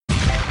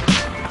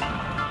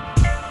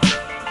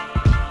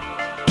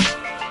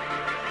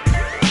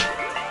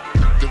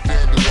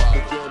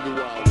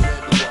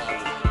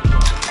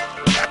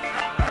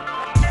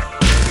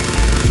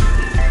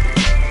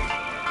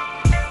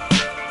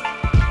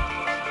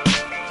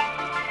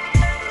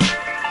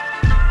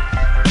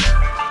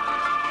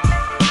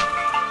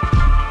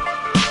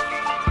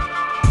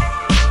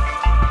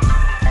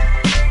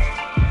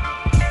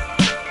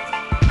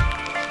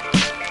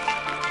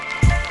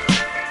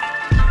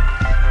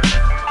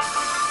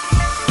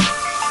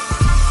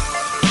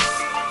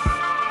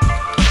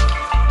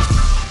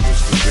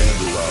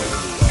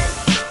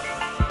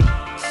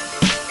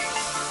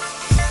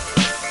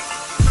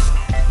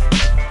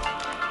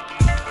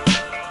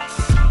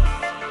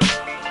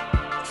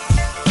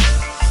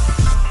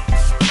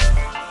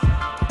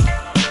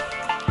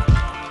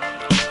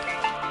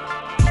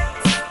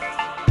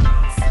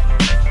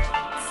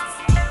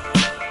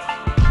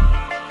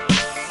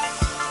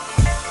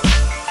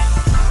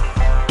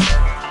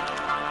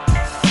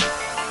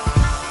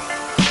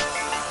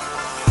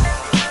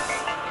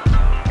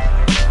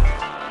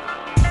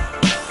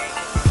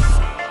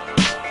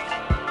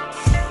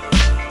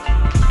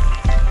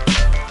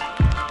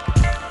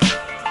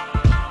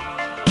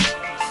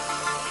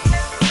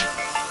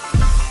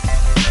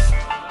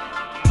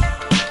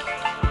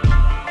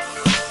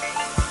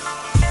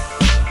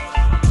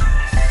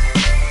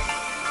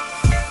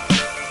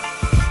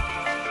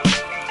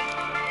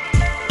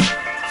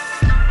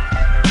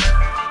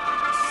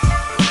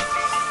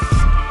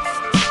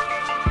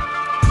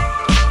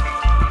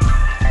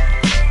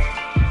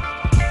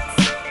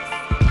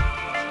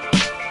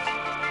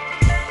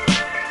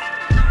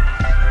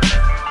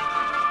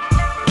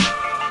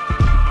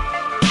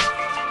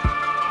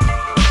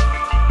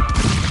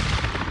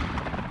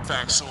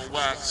Facts on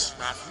wax,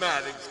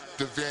 mathematics,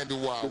 the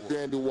Vandal Hour.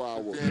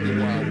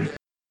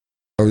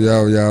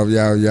 Yo.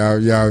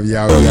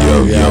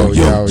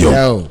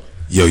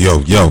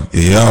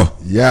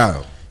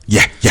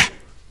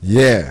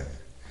 Yeah.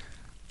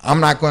 I'm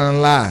not gonna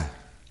lie.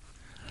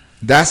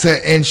 That's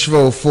an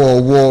intro for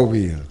a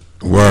warrior.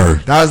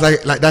 Word. That was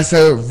like that's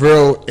a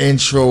real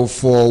intro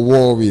for a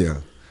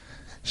warrior.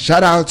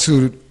 Shout out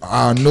to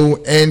our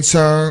new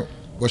intern.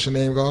 What's your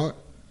name, God?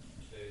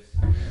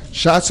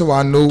 Shout out to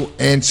our new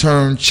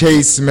intern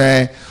Chase,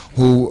 man,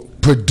 who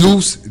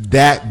produced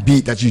that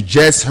beat that you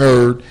just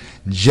heard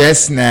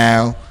just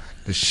now.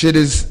 That shit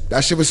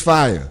was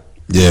fire.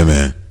 Yeah,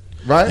 man.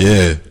 Right?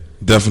 Yeah,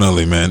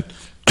 definitely, man.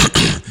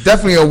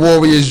 Definitely a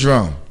warrior's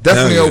drum.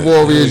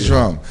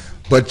 Drum.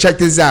 But check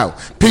this out.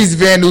 Peace,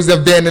 Vandals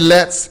and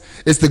Vandalettes.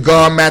 It's the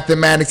God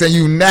Mathematics, and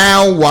you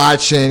now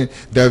watching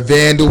the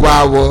Vandal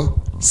Hour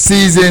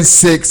Season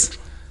 6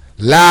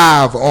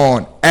 live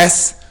on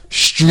S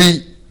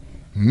Street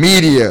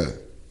Media.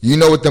 You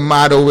know what the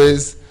motto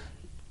is.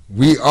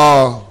 We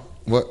are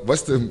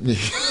what's the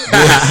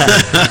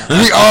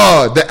we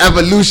are the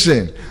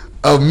evolution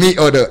of me,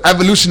 or the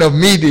evolution of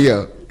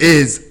media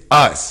is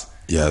us.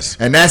 Yes.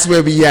 And that's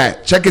where we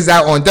at. Check us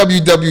out on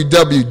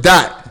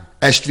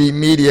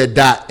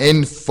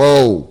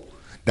www.sstreetmedia.info.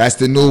 That's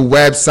the new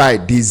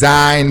website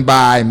designed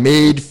by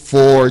Made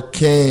for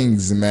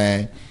Kings,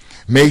 man.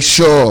 Make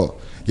sure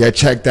you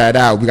check that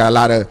out. We got a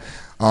lot of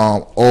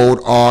old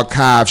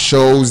archive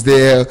shows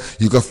there.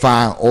 You can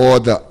find all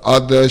the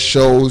other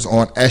shows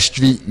on S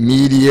Street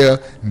Media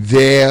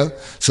there.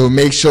 So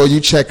make sure you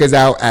check us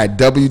out at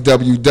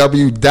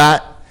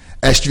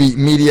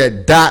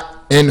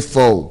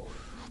www.sstreetmedia.info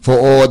for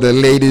all the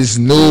latest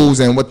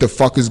news and what the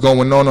fuck is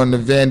going on the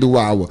Vandal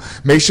Hour.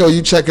 Make sure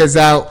you check us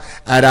out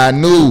at our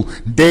new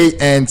date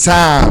and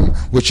time,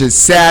 which is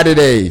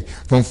Saturday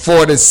from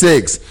 4 to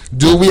 6.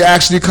 Do we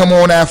actually come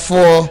on at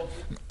 4?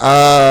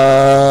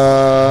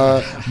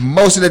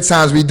 Most of the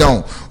times we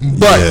don't.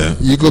 But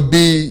you could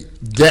be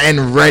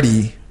getting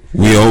ready.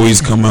 We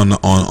always come on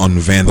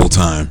Vandal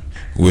time,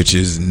 which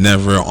is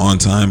never on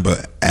time,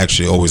 but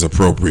actually always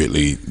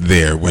appropriately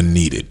there when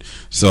needed.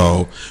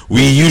 So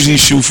we usually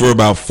shoot for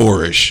about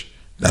 4-ish.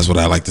 That's what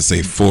I like to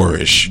say,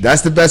 4-ish.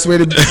 That's the best way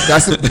to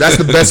that's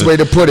the best way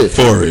to put it.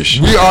 4-ish.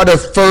 We are the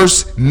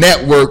first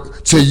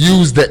network to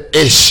use the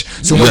ish.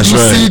 So when you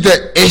see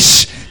the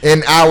ish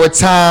in our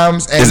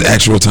times, and it's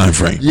actual time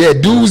frame. Yeah,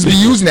 dudes be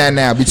using that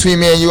now. Between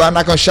me and you, I'm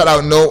not gonna shout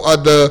out no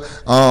other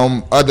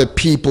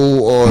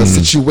people or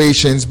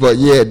situations, but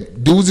yeah,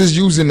 dudes is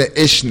using the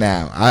ish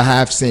now. I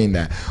have seen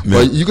that. Yeah.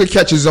 But you could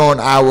catch us on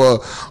our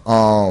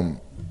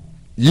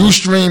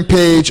Ustream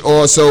page.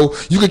 Also,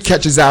 you could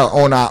catch us out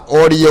on our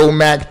Audio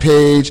Mac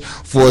page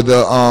for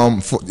the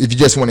if you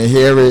just want to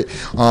hear it.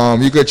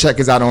 You could check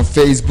us out on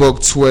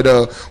Facebook,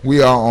 Twitter.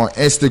 We are on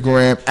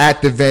Instagram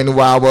at the Vandal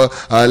Hour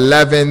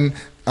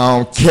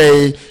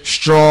 11K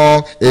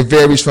strong. It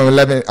varies from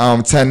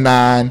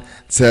 10-9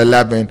 to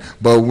 11,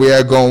 but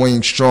we're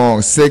going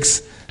strong.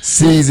 6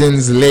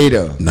 seasons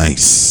later.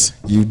 Nice.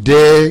 You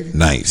dig?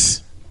 Nice.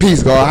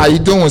 Peace, God. How you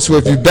doing,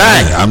 Swift? You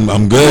back? I'm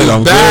good.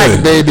 I'm back,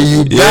 good, baby.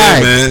 You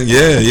back, man.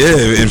 Yeah.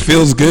 It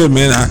feels good,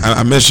 man.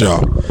 I miss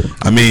y'all.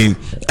 I mean,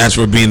 as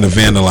for being the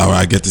Vandal Hour,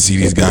 I get to see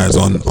these guys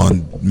on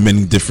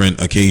many different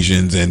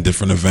occasions and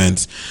different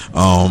events.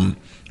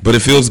 But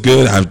it feels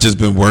good. I've just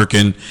been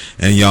working,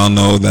 and y'all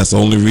know that's the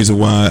only reason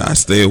why I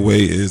stay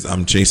away is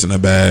I'm chasing a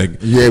bag.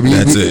 Yeah,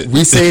 that's it.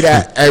 We say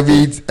that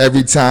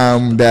every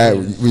time that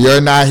you're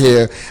not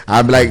here.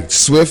 I'm like,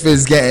 Swift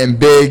is getting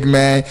big,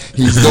 man.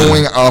 He's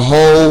doing a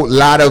whole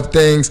lot of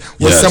things.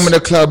 What's some of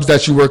the clubs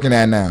that you're working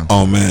at now?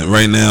 Oh man,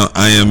 right now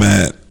I am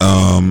at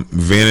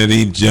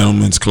Vanity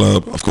Gentlemen's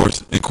Club, of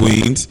course, in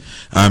Queens.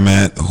 I'm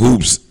at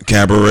Hoops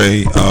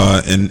Cabaret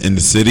in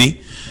the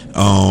city.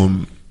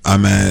 I'm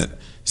at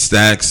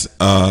Stacks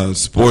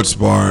Sports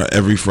Bar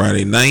every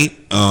Friday night.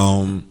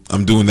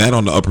 I'm doing that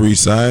on the Upper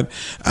East Side.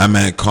 I'm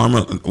at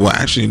Karma. Well,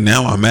 actually,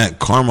 now I'm at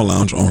Karma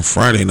Lounge on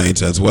Friday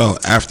nights as well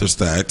after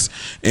Stacks,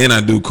 and I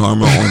do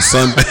Karma on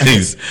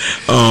Sundays.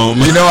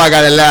 You know I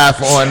gotta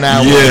laugh on that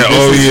one.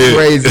 This is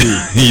crazy.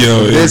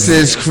 Yo, this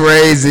is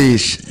crazy.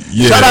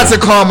 Shout out to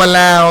Karma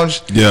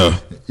Lounge. Yeah.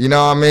 You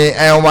know what I mean?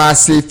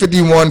 NYC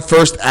 51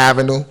 First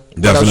Avenue.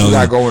 Definitely. What else you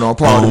got going on?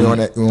 Party on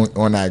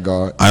that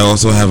guard. I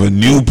also have a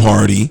new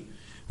party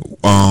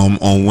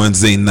on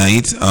Wednesday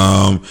night,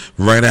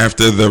 right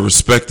after the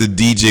Respected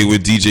DJ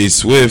with DJ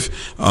Swift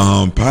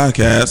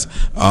podcast.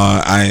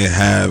 I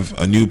have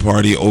a new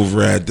party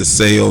over at the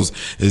Sales.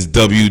 It's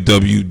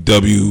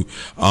www.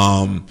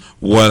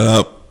 What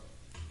up?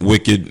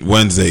 Wicked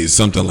Wednesdays,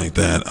 something like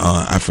that.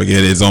 I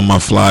forget. It's on my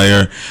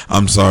flyer.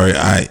 I'm sorry.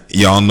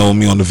 Y'all know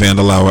me on the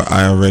Vandal Hour.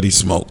 I already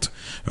smoked.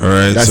 All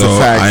right, that's so a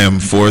fact. I am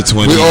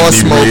 420. We all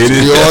smoked.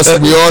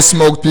 We all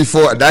smoked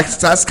before.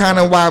 That's kind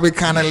of why we're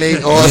kind of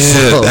late.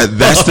 Also,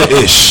 that's the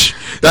ish.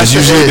 That's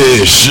usually the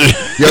ish.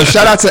 Yo,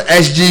 shout out to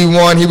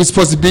SG1. He was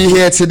supposed to be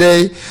here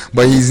today,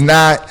 but he's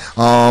not.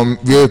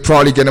 We'll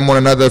probably get him on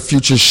another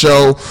future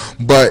show.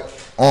 But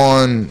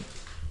on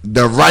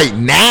the right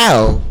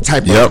now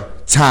type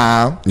of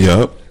time.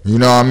 Yep. You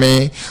know what I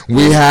mean?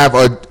 We have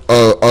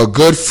a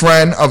good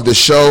friend of the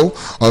show,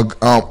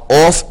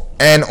 off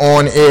and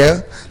on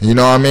air. You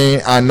know what I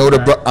mean? I know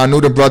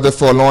the brother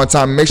for a long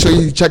time. Make sure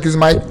you check his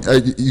mic.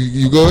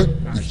 You good?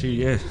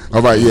 Yeah.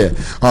 All right, yeah.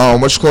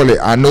 What you call it?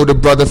 I know the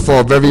brother for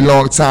a very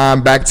long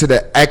time. Back to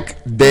the Eck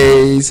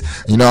days.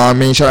 You know what I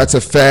mean? Shout out to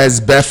Fez,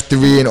 Beth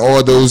 3, and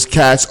all those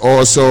cats.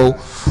 Also,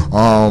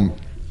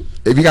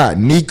 if you got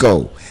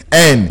Nico,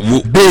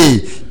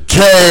 NBK.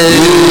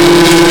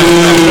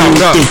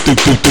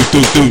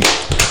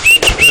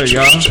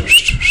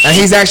 And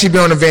he's actually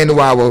been on the Vandal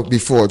Hour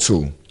before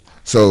too.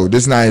 So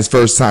this is not his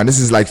first time. This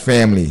is like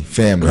family.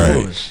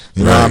 Right.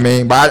 You know what I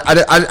mean? But I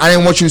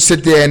didn't want you to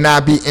sit there and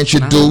not be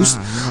introduced.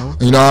 Nah,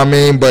 you know what I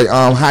mean? But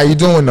how you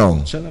doing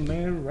though? Chilling,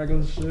 man.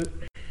 Regular shit.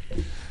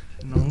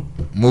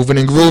 Moving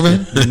and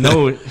grooving. You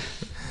know it.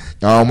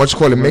 What you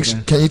call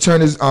it? Can you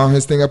turn his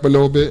thing up a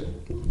little bit?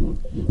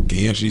 Can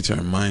you actually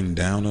turn mine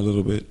down a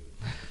little bit?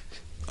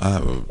 I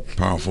have a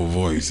powerful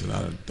voice and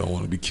I don't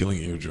want to be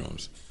killing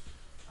eardrums.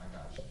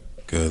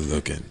 Good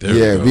looking.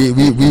 There we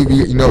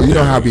you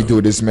know how we do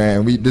this,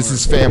 man. This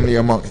is family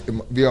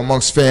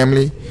amongst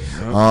family.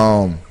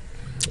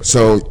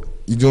 So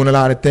you're doing a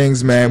lot of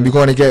things, man. We're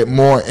going to get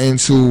more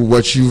into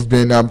what you've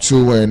been up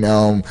to and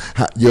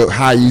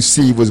how you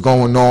see what's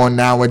going on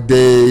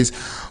nowadays.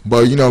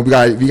 But you know, we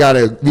got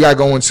to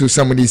go into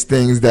some of these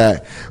things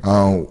that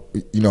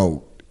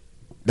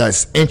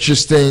that's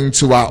interesting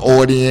to our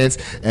audience,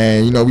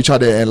 and you know, we try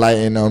to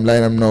enlighten them,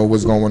 let them know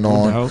what's going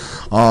on.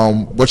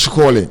 What you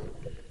call it?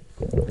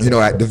 You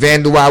know, at the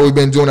Vandal Hour, we've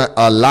been doing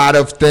a lot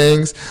of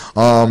things.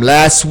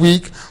 Last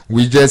week,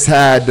 we just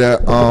had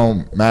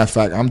the, matter of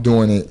fact, I'm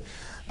doing it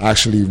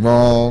actually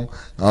wrong.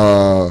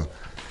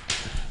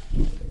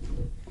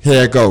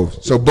 Here it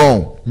goes. So,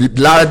 boom. A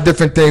lot of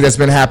different things that's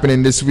been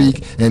happening this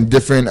week in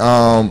different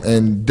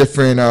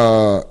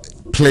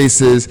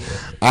places.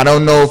 I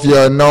don't know if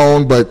you're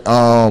known, but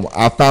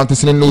I found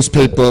this in the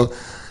newspaper.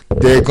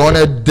 They're going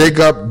to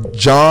dig up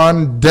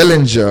John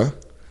Dillinger.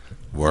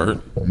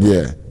 Word?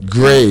 Yeah,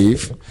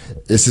 grave.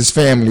 It's his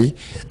family,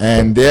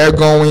 and they're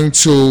going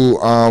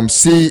to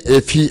see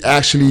if he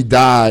actually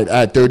died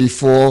at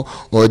 34,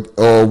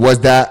 or was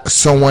that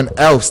someone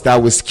else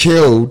that was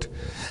killed,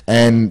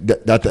 and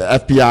that the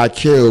FBI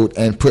killed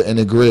and put in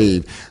a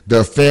grave.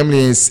 The family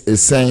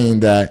is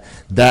saying that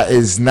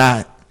is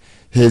not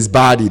his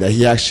body, that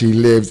he actually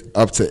lived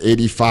up to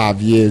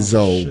 85 years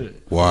old.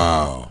 Shit.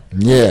 Wow.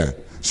 Yeah.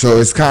 So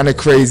it's kind of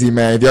crazy,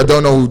 man. If y'all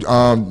don't know who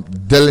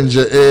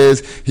Dillinger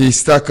is, he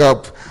stuck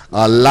up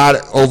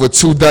over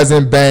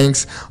 24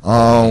 banks.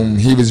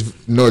 He was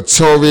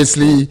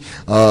notoriously,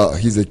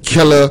 he's a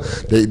killer.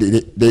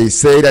 They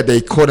say that they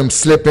caught him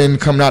slipping,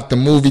 coming out the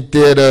movie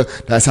theater.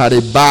 That's how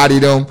they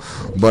bodied him.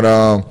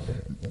 But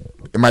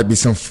it might be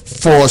some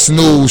false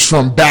news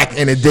from back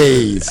in the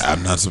days.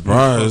 I'm not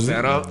surprised.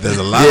 There's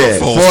a lot of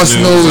false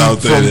news out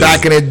there from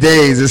back in the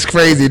days. It's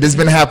crazy. This has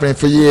been happening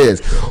for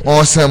years.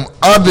 On some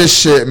other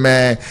shit,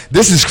 man.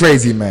 This is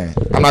crazy, man.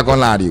 I'm not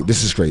gonna lie to you.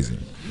 This is crazy.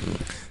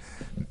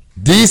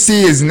 DC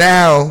is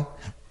now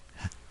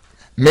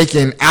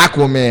making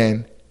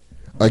Aquaman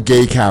a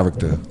gay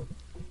character.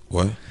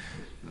 What?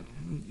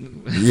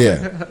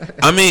 Yeah.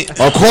 I mean,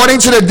 according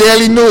to the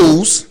Daily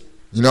News.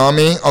 You know what I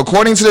mean?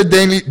 According to the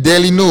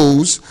Daily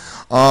News,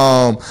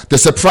 the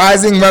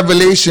surprising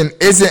revelation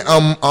isn't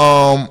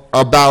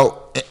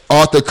about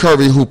Arthur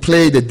Curry, who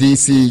played the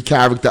DC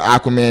character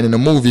Aquaman in the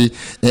movie.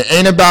 It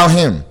ain't about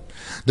him.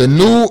 The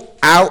new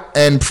out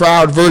and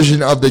proud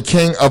version of the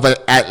King of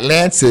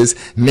Atlantis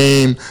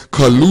named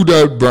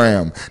Kaluda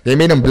Bram. They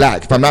made him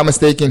black. If I'm not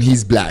mistaken,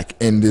 he's black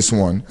in this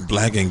one.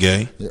 Black and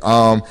gay.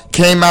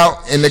 Came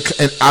out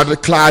out of the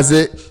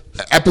closet.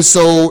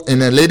 Episode in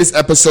the latest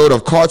episode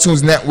of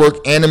Cartoons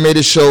Network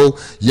animated show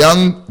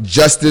Young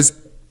Justice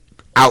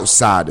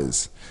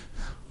Outsiders.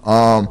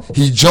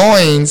 He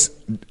joins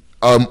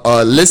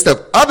a list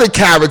of other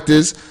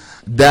characters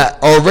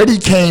that already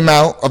came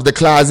out of the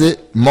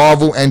closet,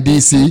 Marvel and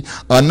DC.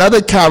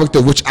 Another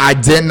character which I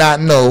did not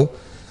know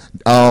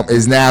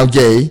is now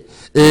gay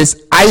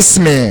is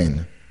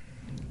Iceman.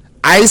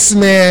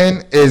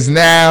 Iceman is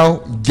now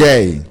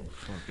gay.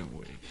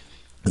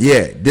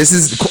 Yeah, this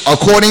is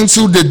according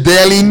to the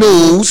Daily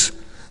News.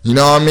 You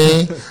know what I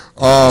mean?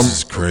 This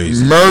is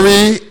crazy.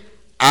 Murray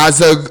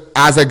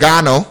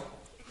Azagano,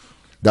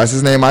 that's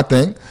his name, I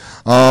think.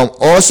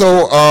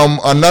 Also,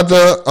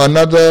 another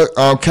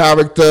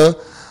character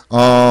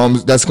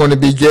that's going to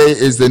be gay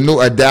is the new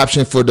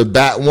adaptation for the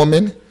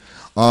Batwoman.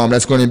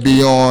 That's going to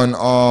be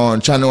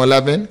on Channel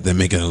 11. They're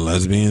making it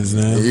lesbians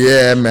now?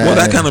 Yeah, man. Well,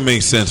 that kind of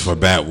makes sense for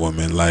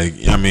Batwoman. Like,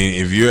 I mean,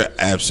 if you're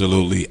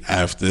absolutely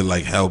after,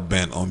 like,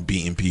 hell-bent on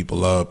beating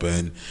people up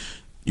and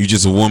you're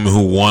just a woman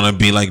who want to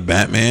be like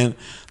Batman,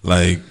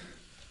 like,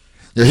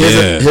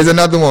 here's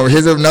another one.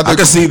 Here's another. I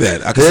can see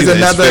that. Here's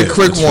another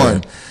quick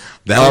one.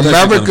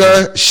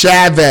 America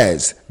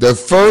Chavez, the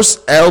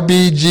first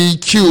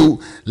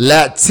LBGQ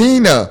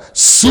Latina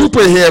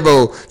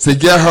superhero to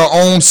get her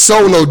own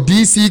solo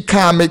DC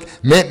comic,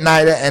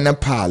 Midnighter and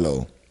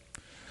Apollo.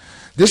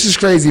 This is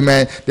crazy,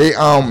 man. They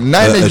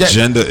the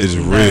agenda is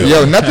real.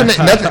 Yo,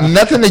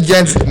 nothing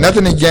against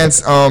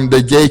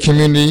the gay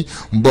community,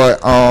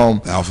 but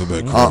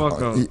Alphabet.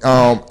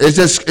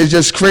 it's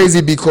just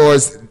crazy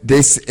because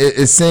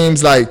it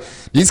seems like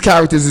these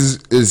characters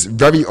is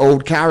very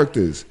old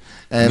characters.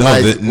 And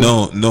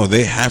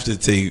they have to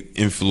take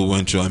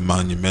influential and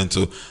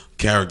monumental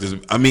characters.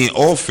 I mean,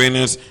 all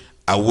fairness,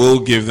 I will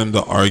give them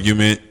the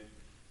argument.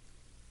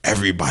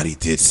 Everybody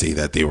did say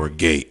that they were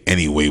gay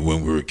anyway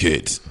when we were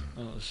kids.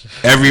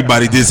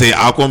 Everybody did say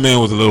Aquaman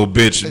was a little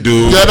bitch,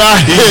 dude.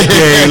 He's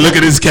gay. Look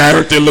at his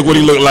character. Look what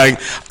he looked like.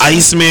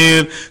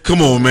 Iceman.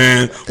 Come on,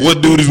 man.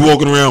 What dude is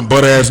walking around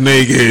butt ass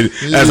naked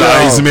as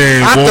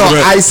Iceman? I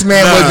thought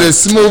Iceman was the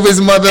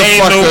smoothest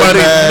motherfucker.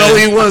 Man. No,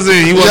 he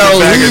wasn't. He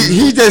wasn't.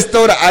 He just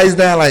throw the ice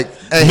down like.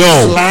 And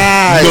no.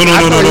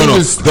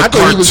 The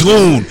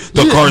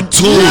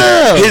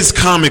cartoon. His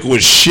comic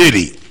was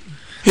shitty.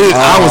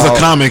 I was a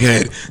comic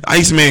head.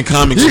 Iceman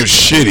comics were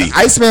shitty.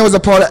 Iceman was a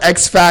part of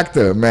X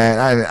Factor,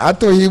 man. I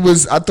thought he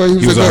was a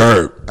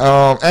herb.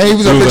 And he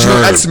was a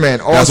original X-Men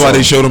also. That's why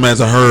they showed him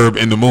as a herb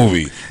in the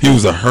movie. He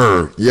was a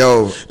herb.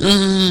 Yo. I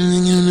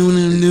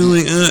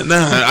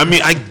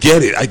mean, I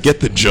get it. I get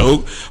the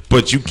joke,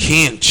 but you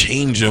can't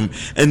change him.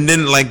 And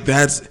then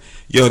that's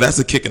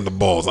a kick in the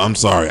balls. I'm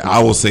sorry.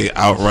 I will say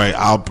outright.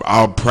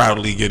 I'll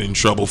proudly get in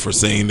trouble for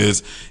saying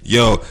this.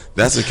 Yo,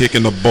 that's a kick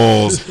in the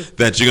balls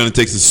that you're gonna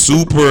take the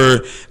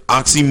super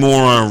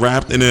oxymoron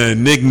wrapped in an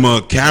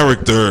enigma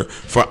character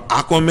for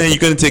Aquaman. You're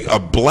gonna take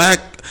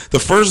the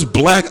first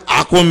black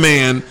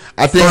Aquaman.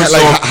 I think first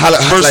off,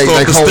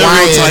 the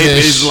stereotype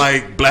is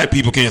like black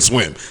people can't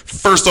swim.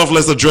 First off,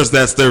 let's address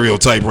that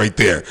stereotype right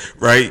there.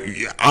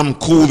 Right? I'm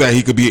cool that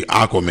he could be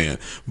Aquaman,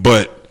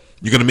 but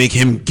you're gonna make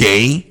him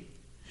gay?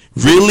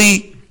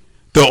 Really?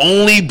 The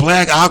only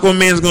black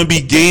Aquaman is gonna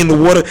be gay in the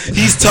water?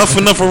 He's tough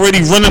enough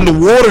already running the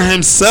water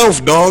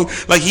himself, dog.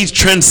 Like, he's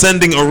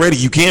transcending already.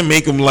 You can't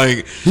make him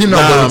like, he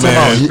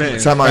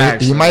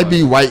might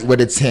be white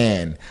with a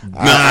tan.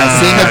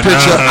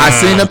 I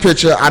seen the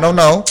picture. I don't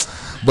know,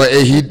 but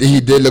he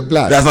did look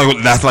black.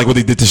 That's like what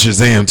they did to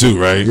Shazam too,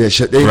 right? Yeah,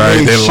 they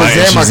made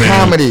Shazam a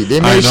comedy. They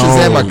made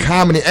Shazam a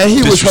comedy, and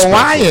he was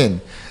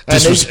Hawaiian.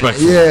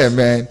 Disrespectful. Yeah,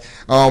 man.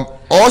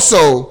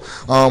 Also,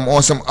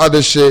 on some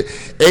other shit,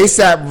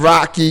 ASAP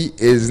Rocky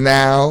is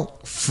now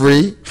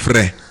free.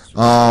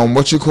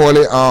 What you call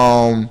it?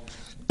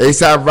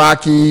 ASAP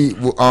Rocky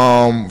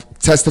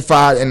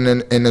testified in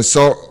an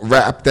assault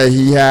rap that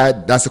he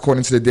had. That's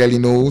according to the Daily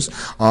News.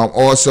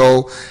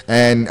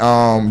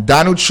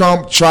 Donald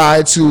Trump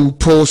tried to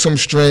pull some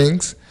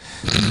strings.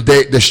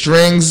 The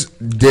strings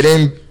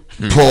didn't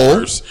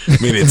pull.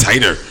 Made it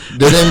tighter.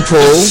 Didn't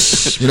pull.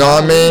 You know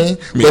what I mean?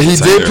 But he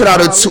did put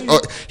out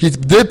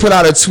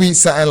a tweet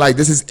something like,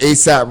 "This is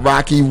ASAP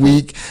Rocky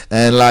week,"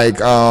 and like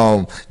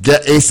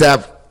get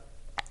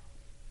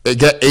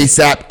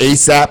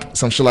ASAP,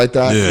 some shit like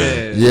that.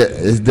 Yeah.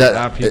 Is that?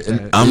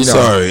 I'm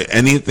sorry.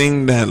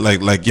 Anything that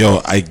like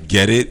yo, I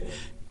get it.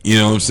 You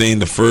know what I'm saying?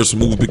 The first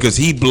move, because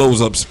he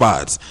blows up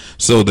spots.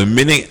 So the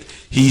minute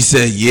he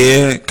said,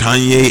 "Yeah,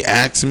 Kanye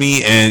asked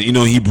me," and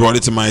he brought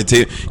it to my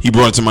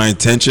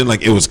attention.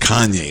 Like, it was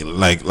Kanye.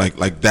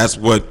 Like that's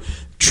what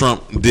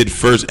Trump did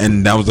first,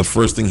 and that was the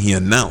first thing he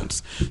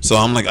announced. So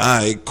I'm like, all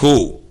right,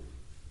 cool.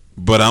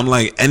 But I'm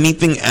like,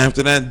 anything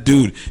after that,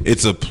 dude,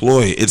 it's a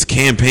ploy. It's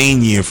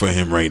campaign year for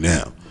him right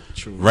now.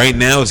 True. Right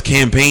now, it's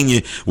campaign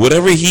year.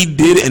 Whatever he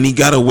did and he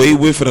got away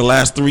with for the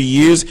last 3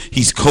 years,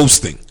 he's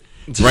coasting.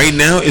 Right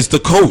now, it's the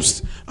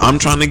coast. I'm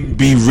trying to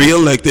be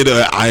reelected.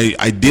 I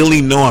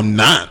ideally know I'm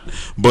not,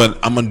 but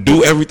I'm gonna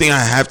do everything I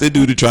have to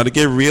do to try to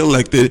get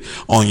reelected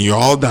on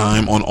y'all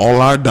dime, on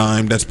all our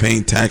dime that's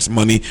paying tax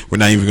money. We're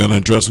not even gonna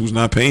address who's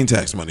not paying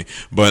tax money,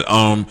 but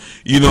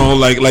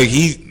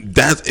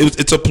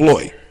it's a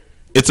ploy.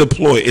 It's a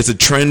ploy. It's a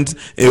trend.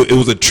 It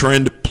was a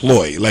trend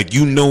ploy. Like,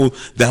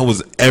 that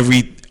was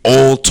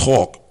all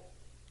talk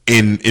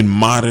in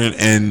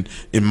modern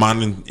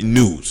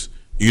news.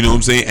 You know what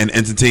I'm saying? And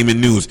entertainment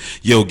news.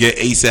 Yo, get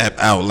ASAP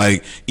out.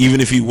 Like, even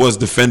if he was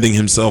defending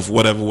himself,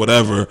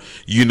 whatever,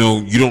 you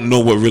don't know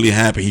what really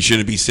happened. He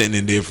shouldn't be sitting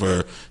in there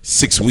for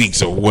 6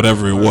 weeks or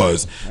whatever it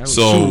was.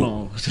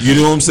 So, you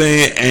know what I'm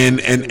saying? And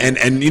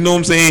you know what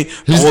I'm saying?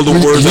 All the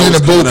words. He's in the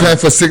bullpen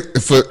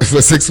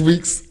for 6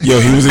 weeks. Yo,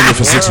 he was in there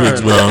for 6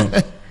 weeks, bro.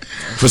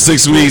 For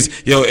 6 weeks,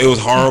 yo, it was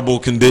horrible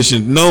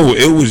conditions. No,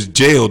 it was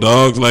jail,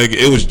 dog. Like,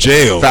 it was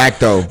jail.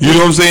 Facto. You know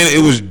what I'm saying?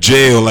 It was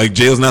jail. Like,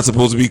 jail's not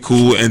supposed to be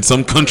cool, and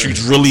some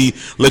countries really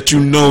let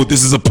you know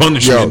this is a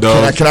punishment,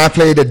 dog. Can I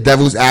play the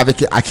devil's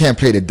advocate? I can't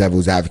play the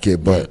devil's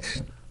advocate, but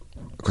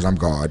because I'm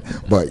God.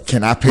 But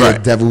can I play the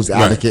devil's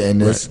advocate in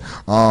this?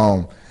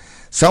 Some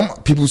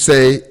people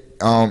say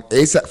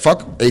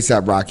fuck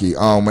ASAP Rocky.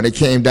 When it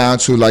came down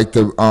to like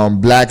the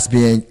blacks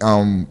being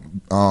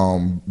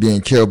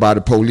being killed by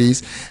the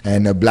police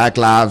and the Black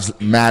Lives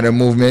Matter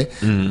movement.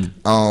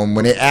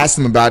 When they asked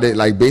him about it,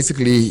 like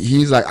basically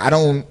he's like, I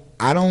don't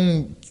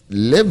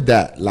live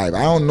that life.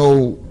 I don't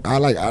know.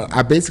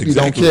 I basically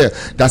don't care.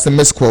 That's a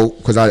misquote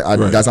because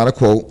that's not a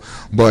quote.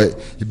 But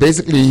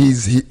basically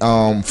he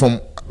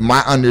from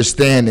my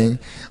understanding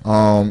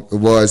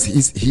was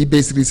he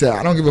basically said,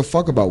 I don't give a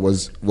fuck about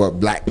what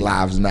Black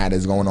Lives Matter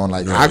is going on.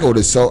 Like I go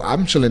to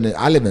I'm chilling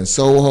I live in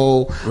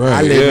Soho.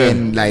 I live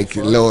in like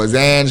Los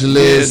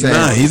Angeles.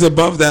 He's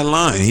above that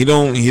line. He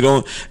don't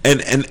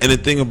and the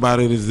thing about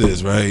it is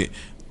this, right?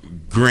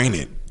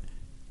 Granted,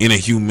 in a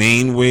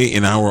humane way,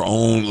 in our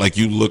own, like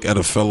you look at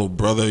a fellow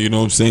brother, you know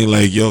what I'm saying?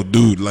 Like, yo,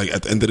 dude, like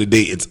at the end of the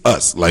day, it's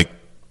us. Like,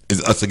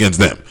 it's us against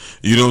them.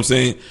 You know what I'm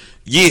saying?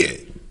 Yeah.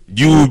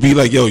 You would be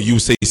like, yo, you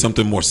say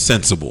something more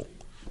sensible.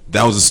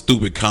 That was a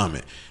stupid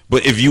comment.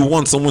 But if you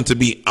want someone to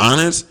be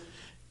honest,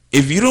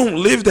 if you don't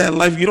live that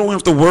life, you don't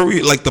have to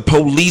worry. Like the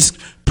police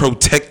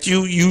protect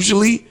you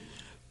usually.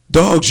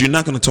 Dogs, you're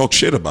not going to talk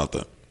shit about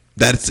them.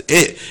 That's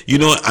it. You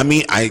know, I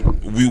mean,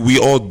 we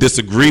all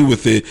disagree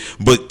with it,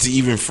 but to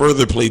even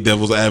further play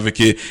devil's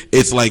advocate,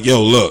 it's like,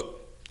 yo,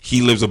 look,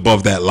 he lives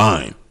above that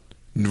line.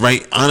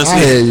 Right?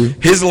 Honestly,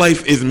 his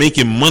life is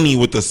making money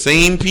with the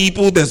same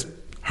people that's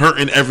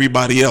hurting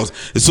everybody else.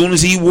 As soon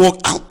as he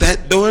walked out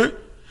that door,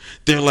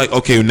 they're like,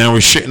 okay, now we're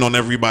shitting on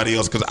everybody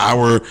else because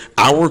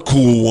our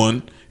cool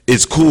one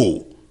is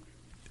cool.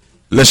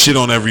 Let's shit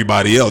on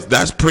everybody else.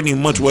 That's pretty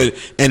much what,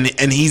 and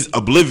he's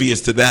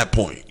oblivious to that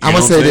point. I'm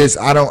gonna say this: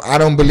 I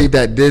don't believe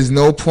that there's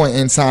no point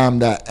in time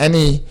that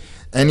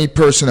any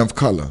person of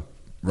color,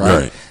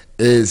 right,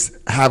 is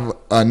have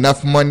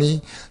enough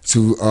money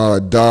to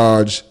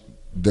dodge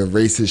the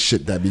racist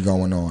shit that be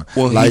going on.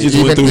 Well, like, he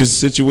just went through his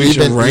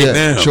situation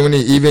now.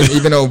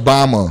 Even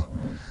Obama,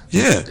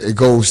 it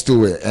goes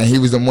through it, and he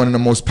was one of the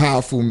most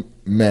powerful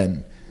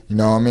men. You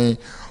know what I mean?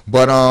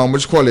 But what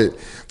you call it?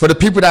 For the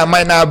people that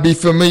might not be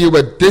familiar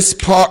with this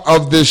part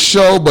of the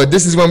show, but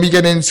this is when we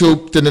get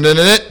into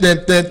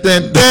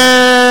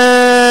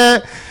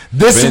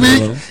this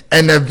week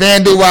and the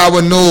Vandal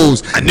Hour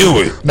News. I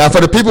knew it. Now, for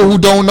the people who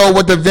don't know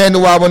what the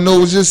Vandal Hour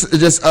News is,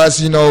 just us,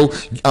 you know,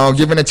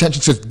 giving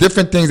attention to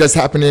different things that's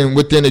happening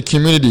within the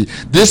community.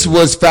 This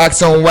was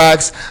Facts on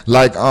Wax,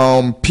 like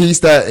piece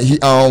that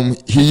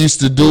he used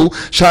to do.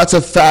 Shout out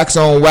to Facts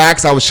on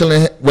Wax. I was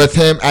chilling with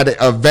him at an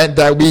event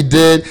that we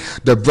did.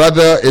 The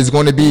brother is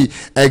going to be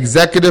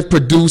executive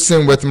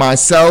producing with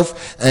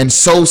myself and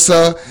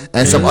Sosa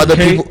and some other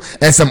people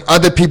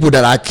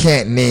that I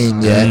can't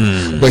name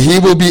yet. But he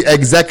will be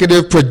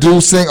executive producing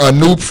a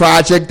new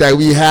project that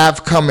we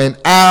have coming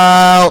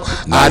out.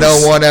 Nice. I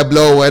don't want to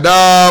blow it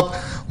up,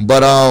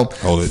 but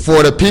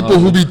for the people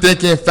who be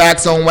thinking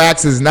Facts on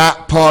Wax is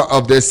not part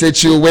of the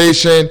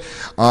situation,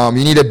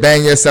 you need to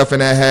bang yourself in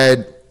the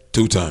head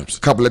 2 times, a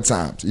couple of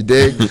times. You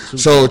dig?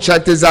 So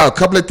check this out. A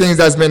couple of things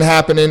that's been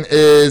happening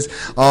is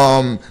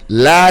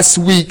last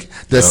week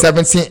the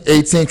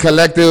 1718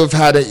 Collective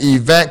had an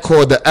event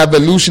called the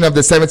Evolution of the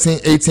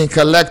 1718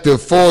 Collective,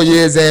 4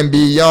 years and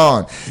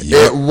beyond.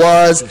 It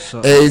was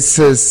a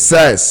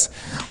success.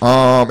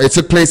 It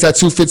took place at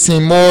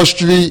 215 Moore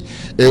Street.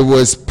 It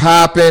was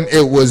popping.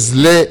 It was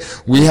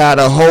lit. We had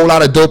a whole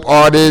lot of dope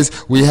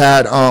artists. We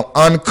had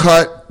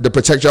Uncut, the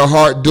Protect Your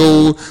Heart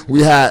dude.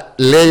 We had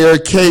Layer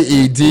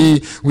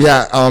KED. We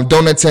had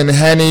Donaton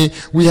Henny.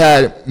 We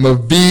had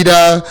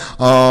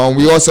Mavita.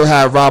 We also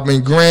had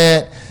Robin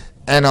Grant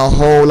and a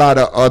whole lot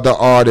of other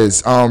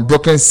artists.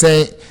 Brooklyn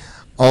Saint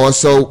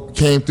also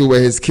came through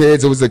with his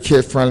kids. It was a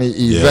kid-friendly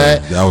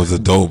event. That was a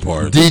dope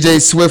part.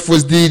 DJ Swift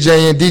was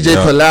DJing. DJ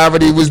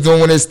Polarity was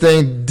doing his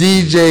thing.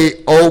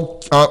 DJ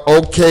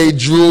OK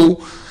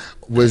Drew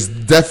was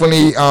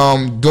definitely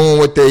doing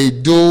what they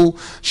do.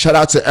 Shout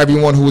out to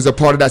everyone who was a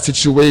part of that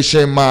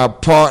situation. My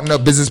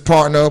business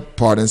partner,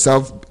 pardon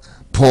self,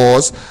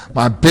 pause.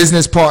 My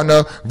business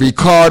partner,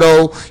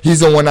 Ricardo,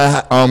 he's the one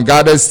that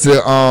got us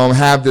to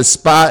have the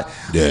spot.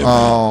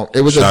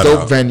 It was a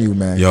dope venue,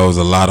 man. Yo, it was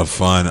a lot of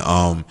fun.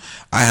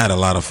 I had a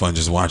lot of fun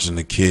just watching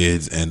the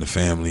kids and the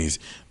families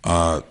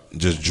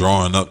just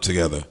drawing up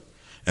together.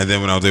 And then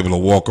when I was able to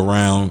walk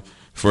around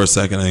for a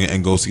second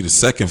and go see the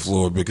second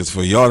floor, because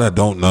for y'all that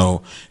don't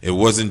know, it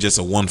wasn't just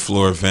a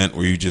 1-floor event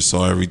where you just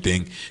saw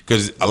everything,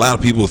 because a lot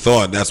of people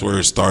thought that's where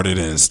it started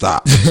and it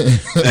stopped.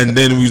 And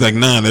then we was like,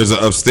 nah, there's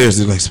an upstairs.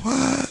 They're like,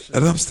 what?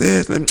 An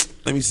upstairs?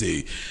 Let me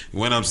see.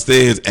 Went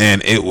upstairs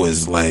and it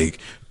was like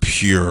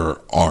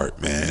pure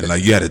art, man.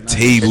 Like you had a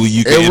table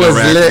you could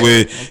interact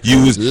with.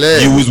 You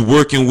was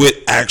working with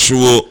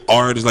actual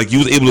artists. Like you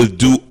was able to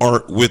do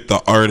art with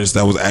the artist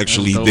that was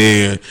actually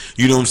there.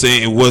 You know what I'm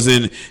saying? It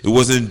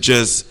wasn't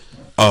just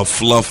a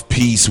fluff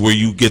piece where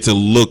you get to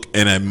look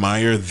and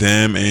admire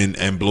them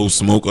and blow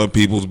smoke up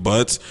people's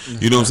butts.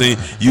 You know what I'm saying?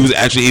 You was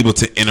actually able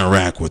to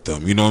interact with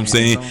them. You know what I'm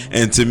saying?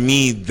 And to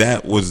me,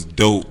 that was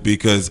dope,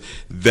 because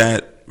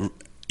that,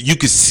 you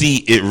could see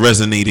it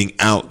resonating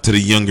out to the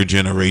younger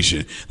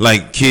generation,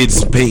 like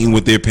kids painting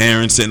with their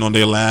parents sitting on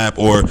their lap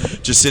or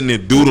just sitting there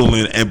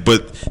doodling,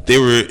 but they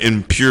were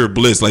in pure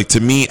bliss. Like, to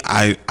me,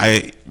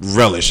 I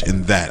relish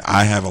in that.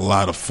 I have a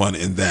lot of fun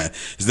in that.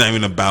 It's not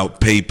even about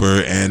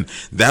paper, and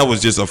that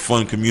was just a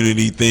fun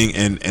community thing,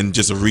 and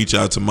just a reach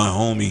out to my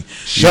homie.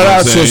 Shout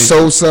out to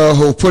Sosa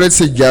who put it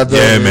together.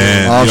 Yeah,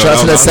 man. Shout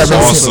out to the 17,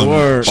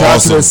 awesome. Shout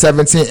out to the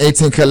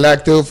 1718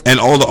 collective, and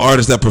all the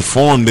artists that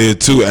performed there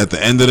too. At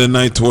the end of the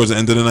night, towards the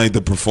end of the night,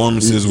 the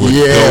performances were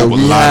dope. A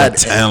lot of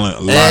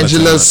talent.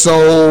 Angela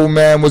Soul,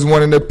 man, was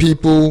one of the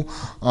people.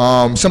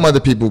 Some other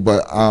people,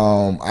 but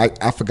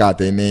I forgot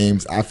their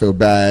names. I feel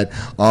bad.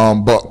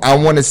 But I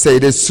want to say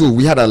this too.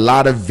 We had a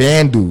lot of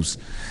Vandals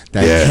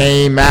that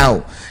came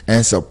out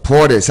and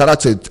supported. Shout out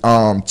to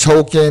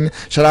Token.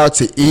 Shout out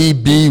to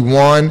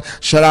EB1.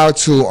 Shout out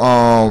to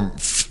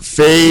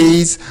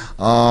FaZe.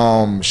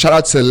 Shout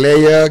out to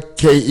Leia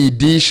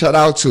KED. Shout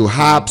out to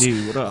Hops.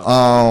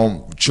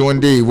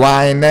 Chundi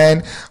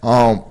YNN.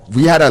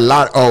 We had a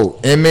lot.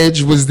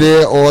 Image was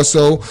there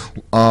also.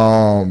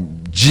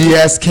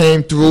 GS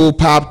came through,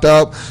 popped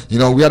up. You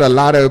know, we had a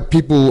lot of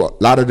people,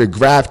 a lot of the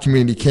graph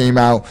community came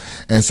out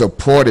and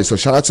supported. So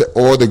shout out to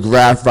all the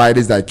graph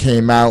writers that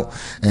came out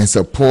and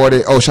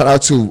supported. Oh, shout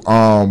out to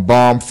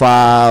Bomb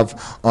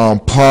 5,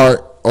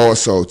 Part,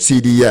 also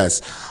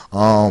TDS.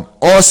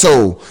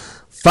 Also,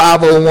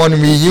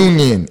 501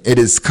 reunion. It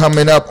is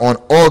coming up on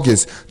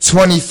August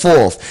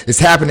 24th. It's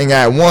happening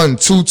at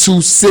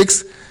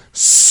 1226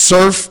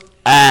 Surf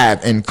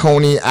Ave in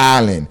Coney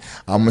Island.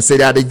 I'm going to say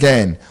that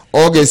again.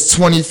 August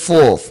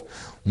 24th,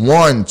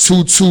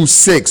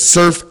 1226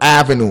 Surf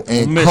Avenue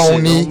in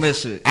Coney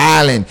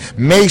Island.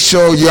 Make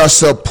sure you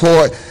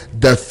support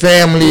the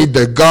family,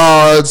 the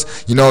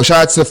guards. You know,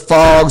 shout out to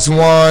Fogs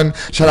One.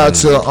 Shout out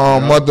to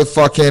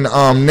motherfucking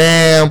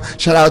Nam.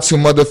 Shout out to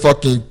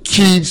motherfucking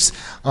Keeps.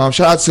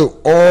 Shout out to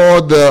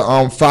all the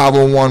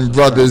 501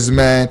 brothers,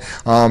 man,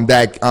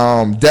 that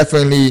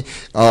definitely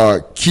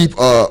keep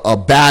a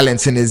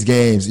balance in his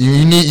games.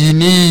 You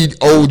need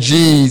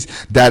OGs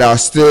that are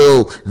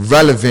still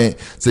relevant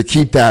to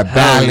keep that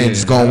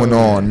balance going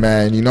on,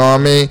 man. You know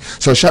what I mean?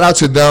 So shout out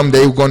to them.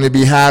 They're going to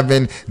be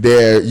having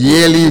their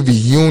yearly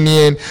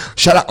reunion.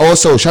 Shout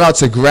out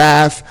to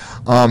Graph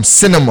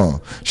Cinema.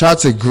 Shout out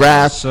to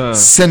Graph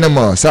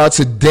Cinema. Shout out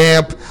to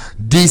Damp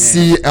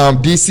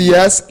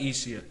DCS.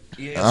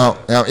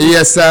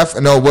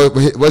 ESF. No,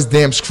 what's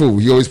Damp's crew?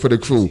 He always put a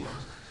crew,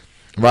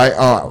 right?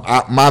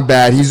 My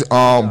bad. He's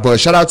but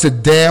shout out to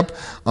Damp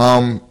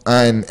and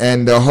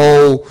the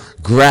whole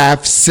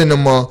Graph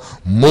Cinema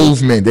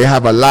movement. They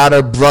have a lot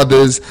of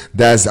brothers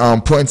that's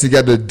putting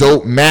together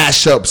dope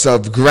mashups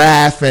of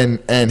graph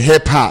and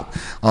hip hop.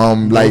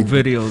 Like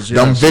videos,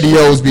 them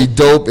videos be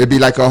dope. It'd be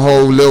like a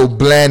whole little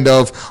blend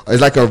of,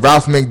 it's like a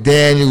Ralph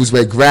McDaniels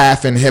with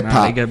graph and hip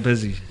hop. They get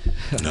busy.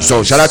 Nice.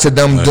 So shout out to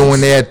them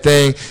doing their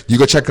thing. You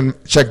go check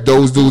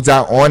those dudes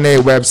out on their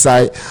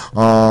website.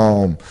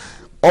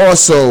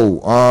 Also,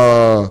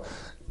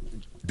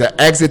 the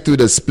exit through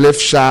the spliff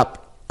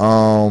shop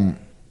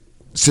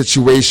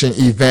situation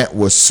event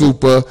was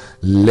super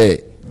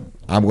lit.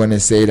 I'm gonna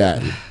say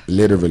that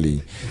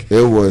literally.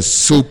 It was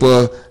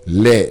super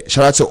lit.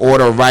 Shout out to all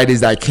the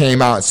writers that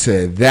came out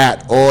to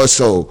that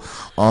also.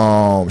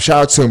 Shout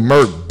out to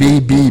Merc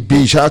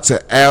BBB. Shout out to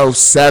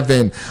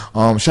L7.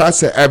 Shout out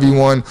to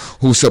everyone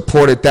who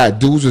supported that.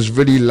 Dudes was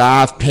really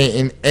live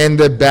painting in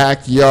the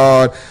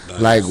backyard.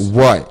 Nice. Like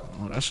what?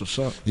 Oh, that's what's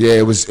up. Yeah,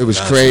 it was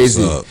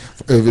crazy.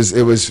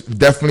 It was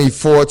definitely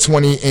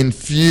 420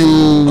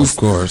 infused. Of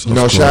course. You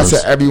know, shout out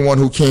to everyone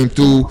who came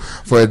through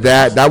for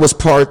that. That was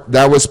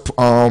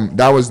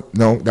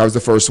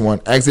the first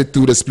one. Exit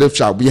through the split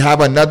shop. We have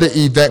another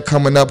event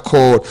coming up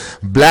called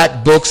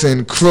Black Books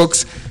and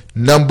Crooks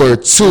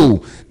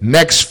 #2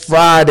 next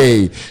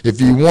Friday.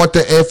 If you want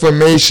the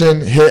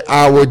information, hit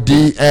our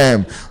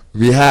DM.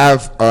 We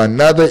have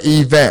another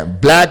event,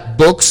 Black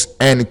Books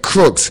and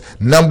Crooks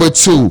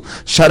 #2.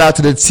 Shout out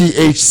to the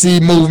THC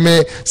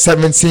movement,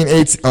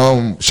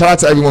 1718. Shout out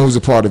to everyone who's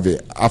a part of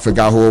it. I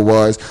forgot who it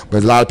was,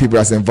 but a lot of people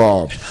that's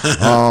involved.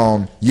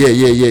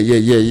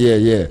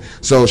 Yeah.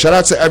 So shout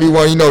out to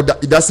everyone. You know,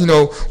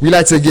 we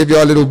like to give you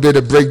a little bit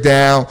of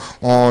breakdown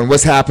on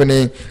what's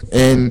happening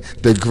in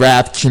the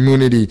graph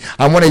community.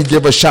 I want to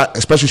give a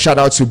special shout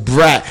out to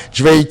Brat,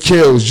 Dre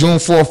Kills, June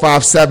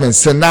 457,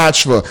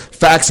 Sinatra,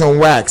 Facts on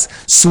Wax,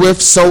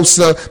 Swift,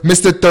 Sosa,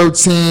 Mr.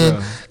 13,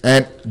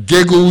 and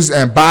Giggles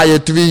and Buyer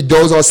 3.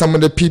 Those are some of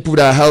the people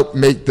that helped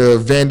make the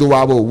Vandal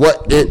album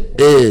what it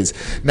is.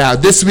 Now,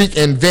 this week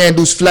in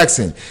Vandals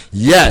Flexing,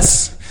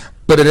 yes,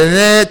 we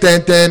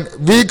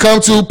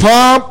come to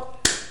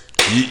pump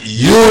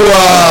you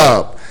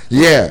up.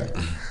 Yeah.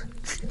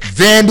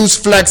 Vandals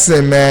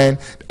Flexing, man.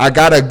 I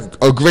got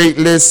a great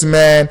list,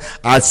 man.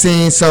 I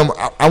seen some.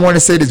 I want to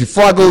say this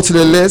before I go to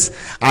the list.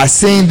 I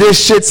seen this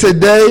shit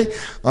today.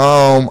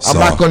 I'm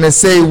not gonna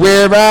say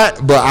where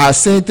at, but I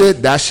seen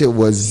it. That shit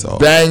was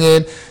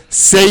banging.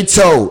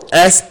 Sato,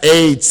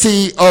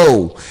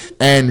 Sato,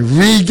 and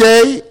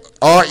Reggae.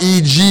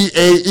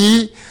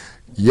 Regae.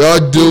 Your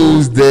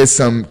dudes did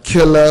some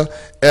killer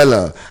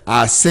ella.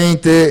 I seen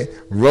it.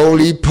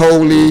 Roly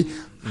poly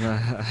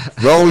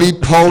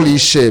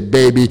shit,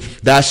 baby.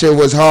 That shit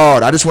was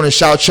hard. I just want to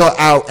shout y'all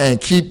out and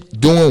keep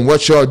doing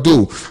what y'all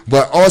do.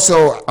 But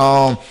also,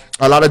 a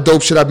lot of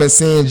dope shit I've been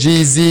seeing.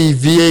 GZ,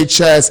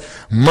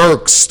 VHS,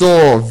 Merc,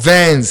 Store,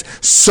 Vans,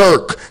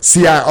 Cirque,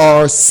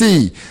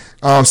 CIRC,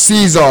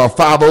 Caesar,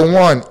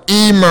 501,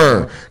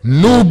 Emer,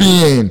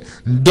 Nubian,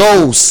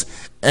 Dose,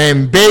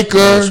 and Baker.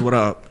 Yes, what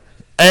up?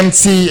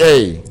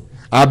 MTA.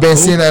 I've been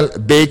seeing a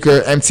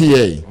Baker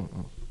MTA.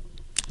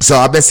 So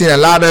I've been seeing a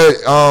lot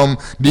of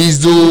these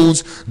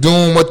dudes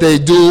doing what they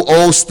do,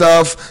 old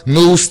stuff,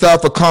 new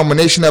stuff, a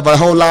combination of a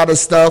whole lot of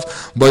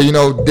stuff. But you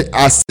know,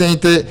 I seen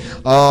it.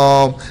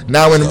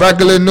 Now in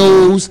regular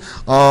news,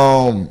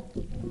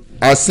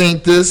 I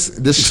seen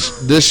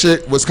this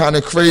shit was kind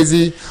of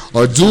crazy.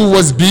 A dude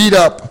was beat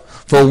up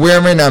for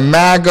wearing a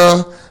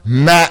Magna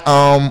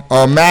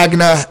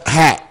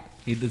hat.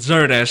 He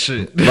deserved that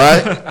shit.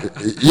 Right?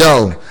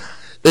 Yo,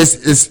 this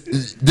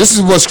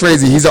is what's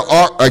crazy. He's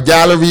a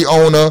gallery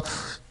owner.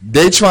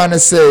 They trying to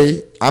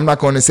say, I'm not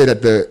going to say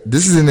that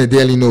this is in the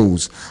Daily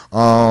News.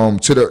 And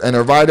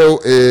the writer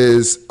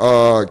is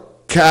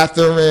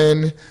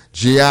Catherine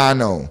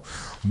Giano.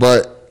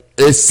 But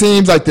it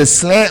seems like the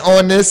slant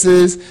on this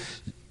is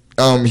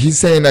he's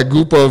saying a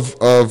group of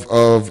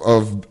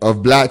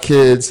black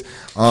kids,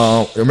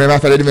 matter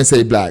of fact, they didn't even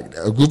say black.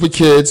 A group of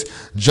kids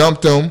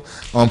jumped him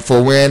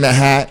for wearing a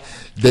hat.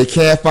 They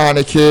can't find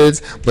the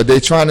kids, but they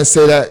trying to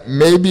say that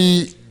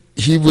maybe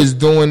he was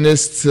doing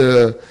this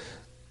to.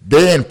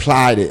 They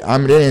implied it. I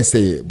mean, they didn't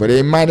say it, but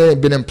it might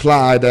have been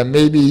implied that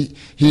maybe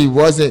he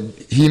wasn't.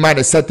 He might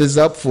have set this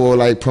up for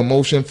like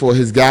promotion for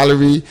his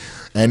gallery,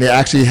 and they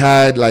actually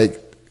had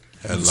like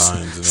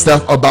headlines and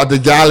stuff about the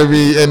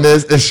gallery and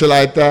this and shit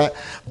like that.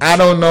 I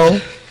don't know,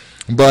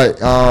 but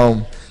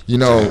you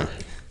know. Yeah.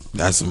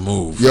 That's a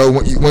move. Yo,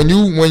 when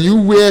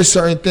you wear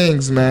certain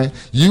things, man,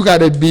 you got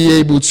to be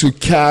able to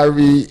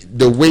carry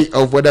the weight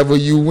of whatever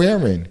you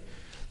wearing.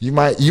 You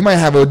might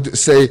have a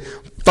say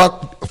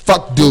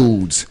fuck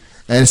dudes,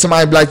 and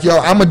somebody be like, yo,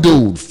 I'm a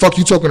dude. Fuck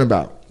you talking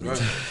about? Right.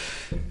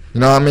 You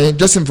know what I mean?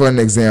 Just for an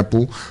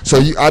example. So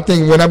I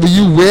think whenever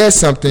you wear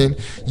something,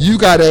 you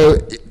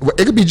gotta.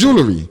 It could be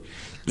jewelry.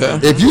 Yeah.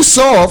 If you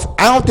soft,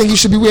 I don't think you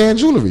should be wearing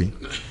jewelry.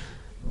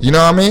 You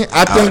know what I mean?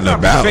 I think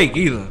not fake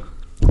either.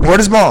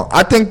 What is wrong?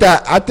 I think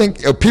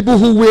people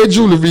who wear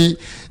jewelry,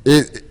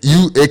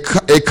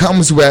 it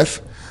comes with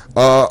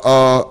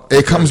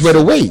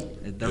a weight.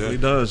 It definitely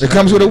does. It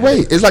comes with a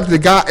weight. It's like the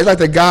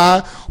guy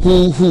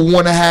who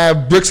want to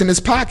have bricks in his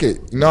pocket.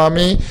 You know what I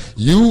mean?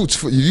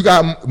 You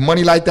got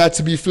money like that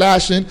to be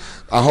flashing.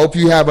 I hope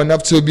you have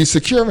enough to be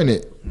securing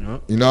it.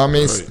 Yep. You know what I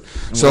mean? Right.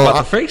 So what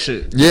about the fake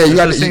shit? Yeah, you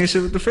got the same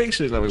shit with the fake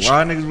shit. Like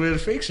why niggas wear the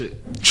fake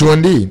shit? True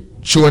indeed.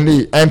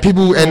 And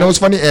people, and know what's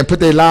funny, and put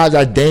their lives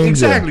at danger.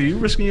 Exactly, you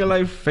risking your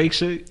life, fake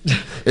shit.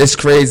 It's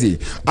crazy.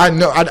 I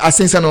know. I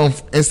seen something on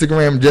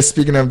Instagram. Just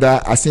speaking of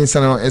that, I seen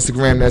something on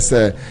Instagram that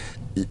said,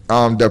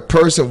 the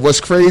person. What's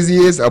crazy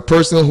is a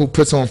person who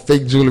puts on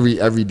fake jewelry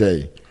every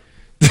day.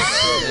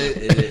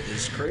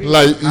 It's crazy.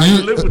 Like how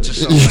you live with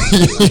yourself.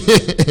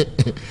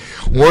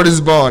 Word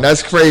is born.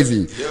 That's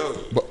crazy. Yo,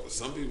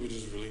 some people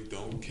just really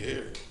don't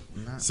care.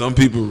 Some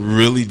people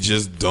really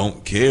just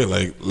don't care.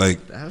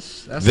 Like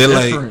that's they're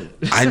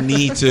different. like, I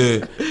need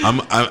to.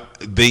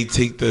 They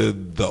take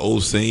the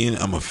old saying,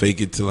 "I'm gonna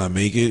fake it till I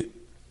make it."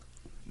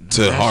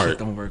 To that heart. Shit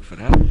don't work for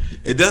that.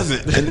 It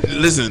doesn't. And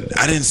listen,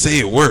 I didn't say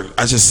it worked.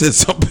 I just said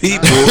some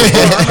people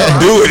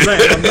do it.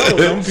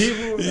 Some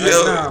people.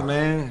 Nah,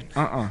 man.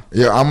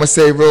 Yeah, I'm gonna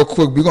say real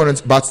quick. We're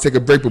about to take a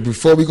break, but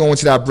before we go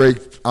into that break,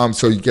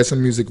 so you get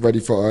some music ready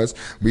for us.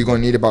 We're gonna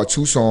need about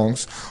 2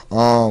 songs.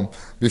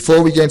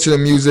 Before we get into the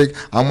music,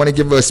 I'm gonna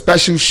give a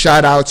special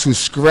shout out to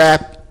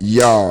Scrap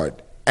Yard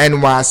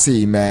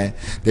NYC, man.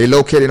 They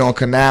located on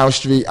Canal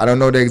Street. I don't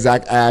know the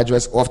exact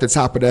address off the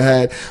top of the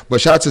head, but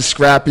shout out to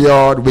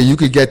Scrapyard where you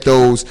could get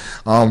those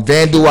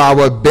Vandal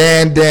Hour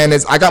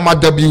bandanas. I got my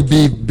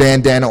WB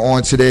bandana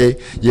on today.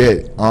 Yeah,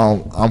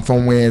 I'm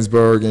from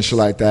Williamsburg and shit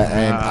like that,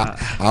 and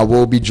I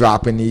will be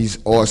dropping these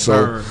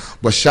also.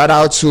 But shout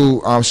out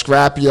to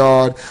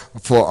Scrapyard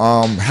for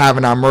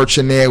having our merch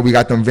in there. We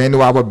got them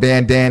Vandal Hour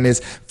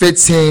bandanas,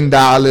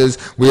 $15.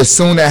 We're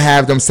soon to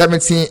have them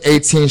 17,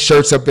 18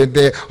 shirts up in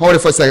there. Hold it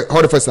for a second.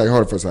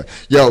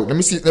 Yo, let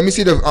me see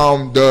the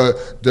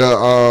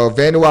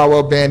Vandal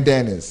Hour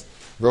bandanas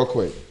real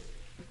quick.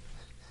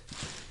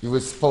 You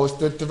were supposed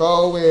to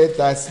throw it,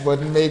 that's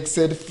what makes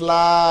it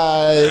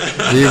fly.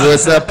 We were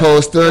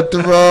supposed to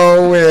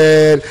throw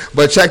it.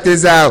 But check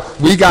this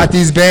out. We got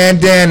these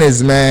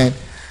bandanas, man.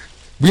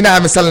 We're not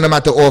even selling them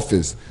at the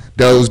office.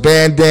 Those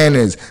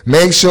bandanas.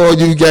 Make sure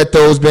you get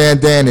those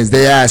bandanas.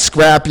 They at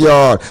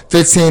Scrapyard.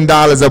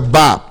 $15 a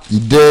bop. You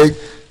dig?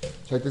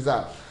 Check this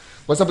out.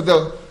 What's up with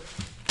the...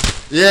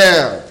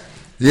 Yeah.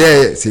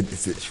 See,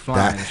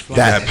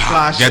 that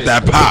pop. Get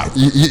that pop.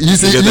 You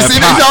see this?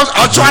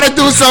 I'm trying to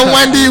do some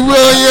Wendy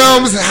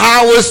Williams,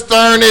 Howard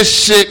Stern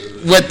shit.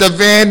 with the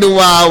Vandal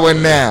Hour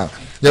now.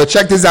 Yo,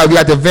 check this out. We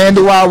got the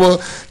Vandal Hour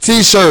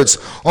t-shirts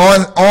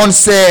on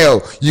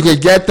sale. You can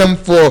get them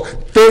for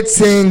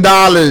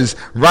 $15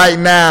 right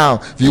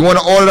now. If you want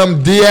to order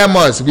them, DM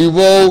us. We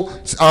will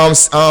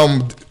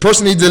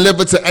personally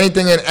deliver to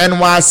anything in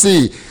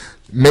NYC.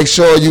 Make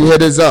sure you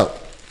hit us up.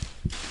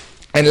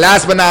 And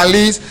last but not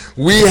least,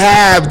 we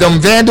have them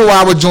Vandal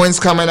Hour joints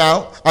coming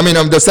out. I mean,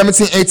 the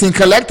 1718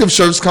 collective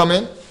shirts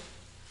coming.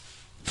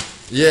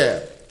 Yeah.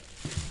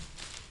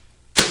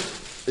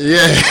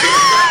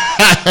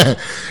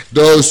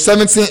 Those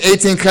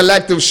 1718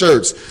 collective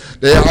shirts,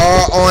 they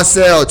are on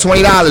sale.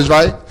 $20,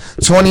 right?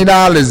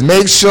 $20.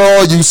 Make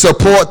sure you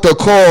support the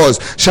cause.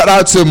 Shout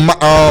out to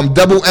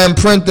Double M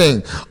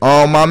Printing.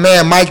 My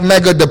man Mike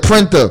Mega, the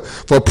printer,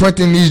 for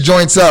printing these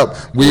joints up.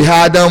 We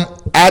had them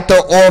at the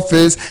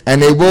office,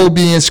 and they will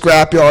be in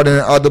Scrapyard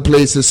and other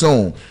places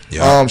soon.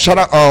 Yeah. Shout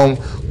out.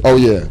 Oh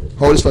yeah.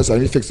 Hold this for a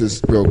second. Let me fix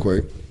this real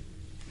quick.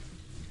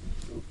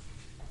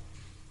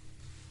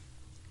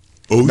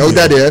 Oh, Know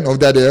that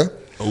there.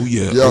 Oh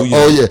yeah. Yo,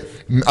 oh yeah.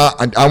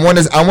 I want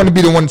to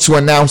be the one to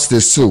announce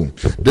this too.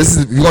 This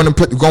is we're going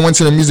to go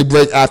into the music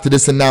break after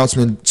this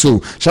announcement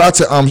too.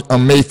 Shout out to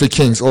Made for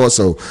Kings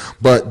also.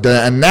 But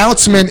the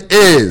announcement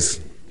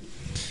is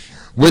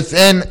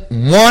within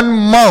 1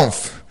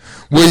 month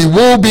we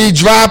will be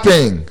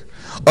dropping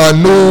a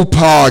new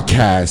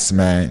podcast,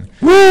 man.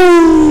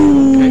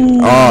 Woo!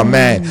 Oh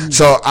man.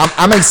 So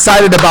I'm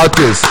excited about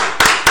this.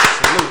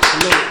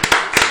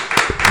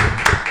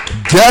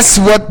 Guess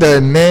what the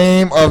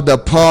name of the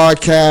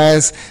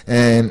podcast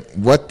and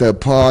what the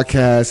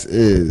podcast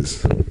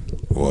is?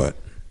 What?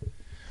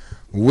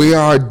 We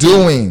are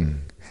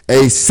doing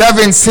a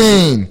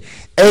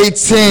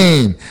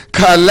 1718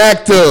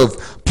 collective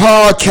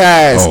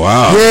podcast. Oh,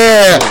 wow.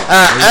 Here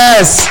at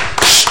S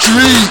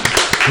Street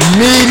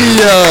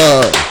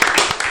Media.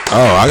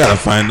 Oh, I gotta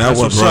find out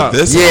what brought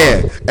this.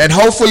 Yeah, and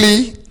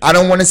hopefully, I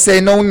don't want to say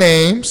no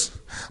names,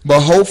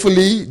 but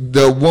hopefully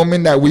the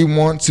woman that we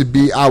want to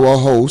be our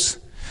host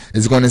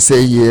is going to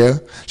say yeah.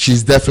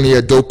 She's definitely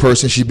a dope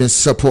person. She's been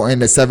supporting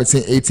the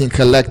 1718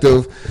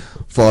 collective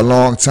for a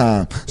long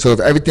time. So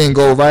if everything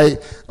go right,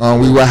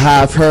 we will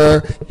have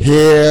her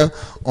here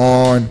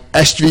on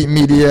S Street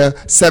Media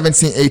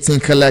 1718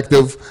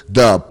 Collective,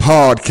 the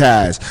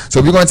podcast.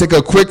 So we're going to take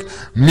a quick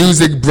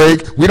music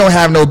break. We don't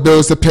have no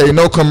bills to pay,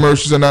 no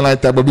commercials or nothing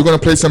like that, but we're going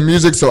to play some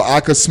music so I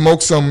could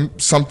smoke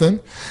something.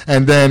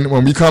 And then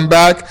when we come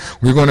back,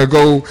 we're going to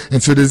go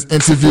into this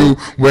interview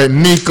with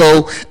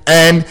Nico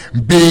and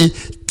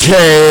BK.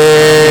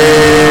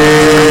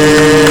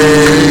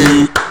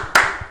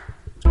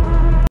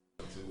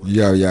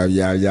 Yo.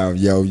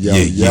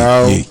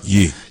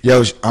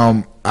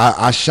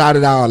 I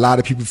shouted out a lot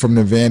of people from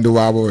the Vandal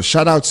Hour.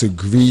 Shout out to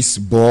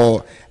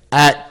Greaseball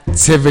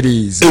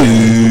Activities.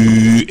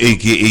 Ooh,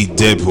 aka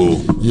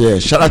Deadpool. Yeah,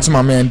 shout out to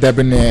my man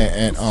Debonair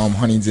and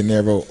Honey De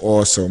Niro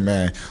also,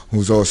 man,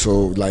 who's also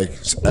like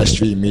S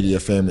Street Media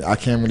family. I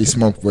can't really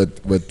smoke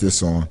with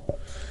this on.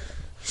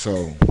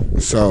 So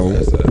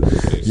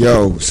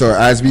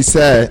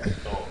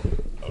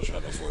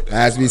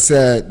as we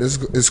said, this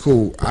is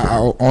cool.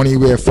 I only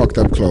wear fucked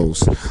up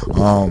clothes.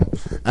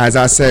 As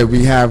I said,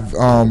 we have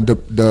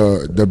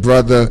the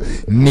brother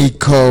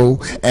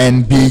Nico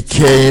and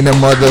BK in the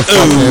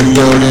motherfucking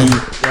building.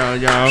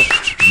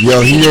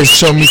 Yo, he just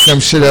showed me some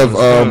shit of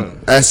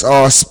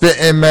SR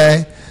spitting,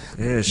 man.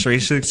 Yeah,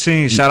 Straight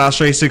 16. Shout out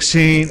Straight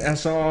 16,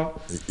 SR.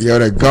 Yo,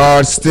 the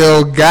guard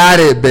still got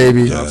it,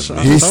 baby.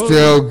 He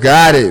still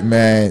got it,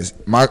 man.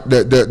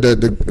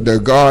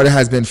 The guard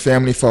has been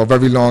family for a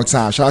very long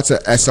time. Shout out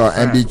to SR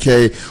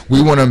MBK.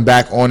 We want him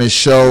back on his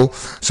show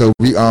so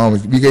we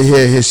can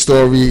hear his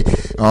story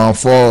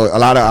for a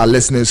lot of our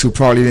listeners who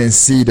probably didn't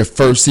see the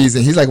first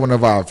season. He's like one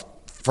of our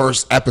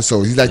first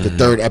episode. He's like the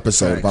third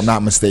episode, if I'm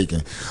not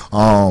mistaken.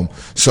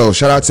 So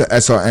shout out to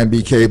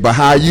SRMBK. But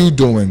how you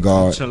doing,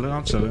 God?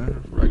 I'm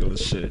chilling. Regular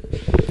shit.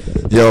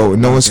 Yo,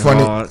 know what's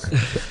funny?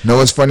 Know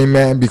what's funny,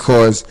 man?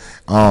 Because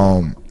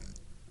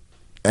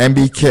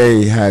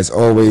MBK has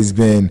always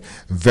been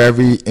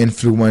very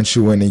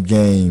influential in the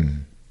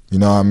game. You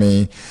know what I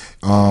mean?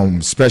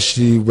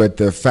 Especially with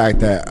the fact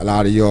that a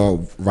lot of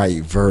y'all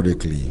write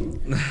vertically.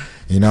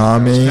 You know what I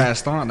mean?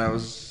 Passed on.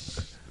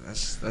 That's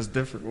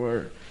different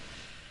word.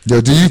 Yo,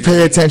 do you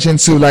pay attention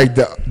to like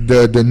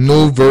the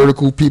new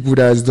vertical people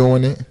that's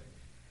doing it?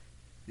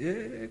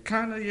 Yeah,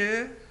 kind of,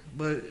 yeah.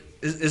 But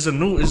it's a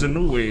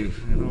new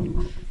wave. You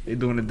know, they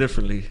doing it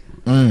differently.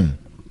 I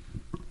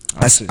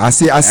see.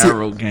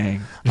 Arrow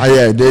gang. Oh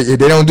yeah, they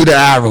don't do the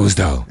arrows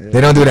though. Yeah.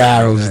 They don't do the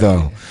arrows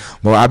though.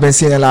 But I've been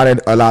seeing a lot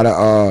of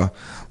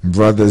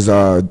brothers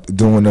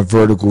doing the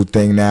vertical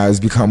thing now. It's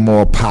become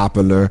more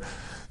popular.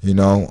 You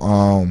know,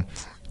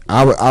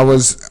 I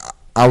was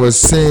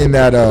saying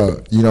that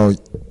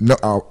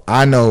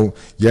I know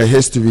your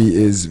history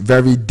is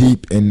very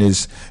deep in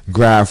this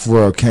graph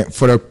world.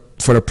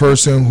 For the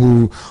person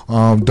who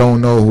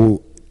don't know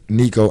who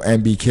Nico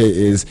MBK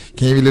is,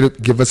 can you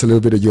give us a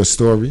little bit of your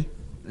story?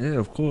 Yeah,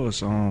 of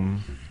course.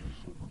 I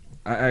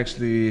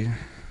actually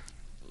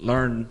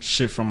learned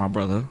shit from my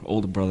brother,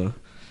 older brother,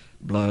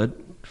 Blood,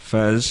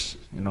 Fez,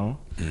 you know.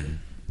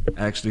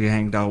 Actually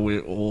hanged out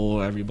with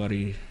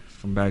everybody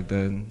from back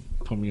then,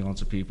 put me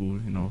onto people,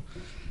 you know.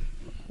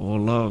 All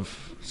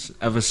love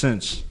ever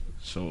since.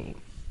 So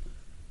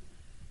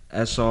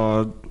that's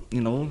all,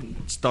 you know,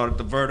 started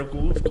the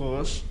vertical, of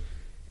course.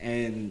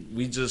 And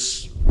we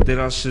just did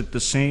our shit the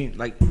same,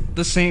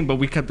 but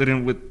we kept it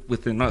in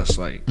within us.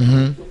 Like,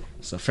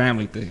 it's a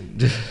family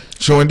thing.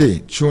 True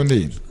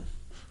indeed.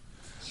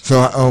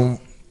 So,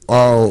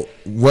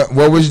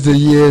 what was the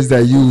years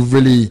that you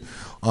really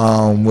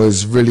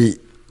was really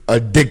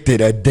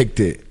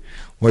addicted?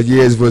 What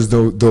years was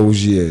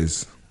those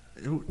years?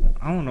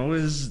 I don't know.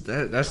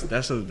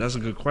 That's a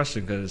good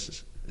question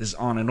because it's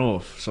on and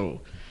off.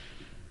 So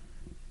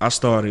I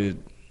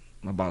started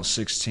about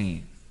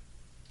 16.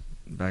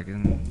 Back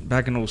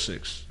in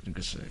 06, you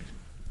could say.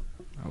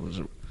 I was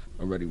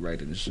already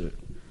writing the shit.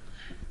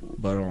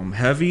 But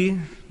heavy,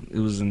 it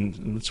was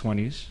in the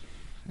 20s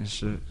and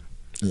shit.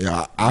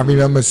 Yeah, I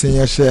remember seeing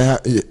your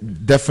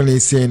shit, definitely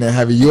seeing that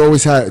heavy. You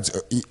always had,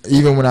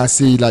 even when I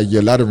see like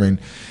your lettering,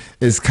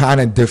 it's kind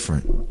of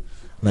different.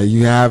 Like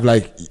you have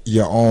like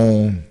your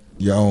own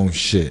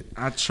shit.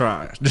 I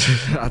try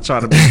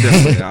to be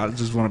different. I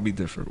just want to be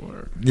different.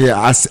 Word. Yeah,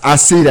 I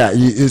see that.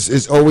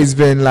 It's always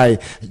been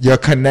like your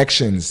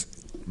connections.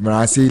 When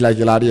I see like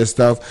a lot of your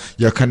stuff,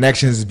 your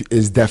connections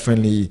is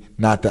definitely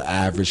not the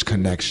average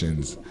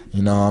connections.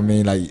 You know what I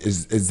mean? Like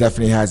it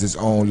definitely has its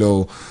own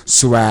little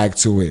swag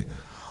to it.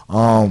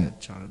 Trying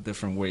a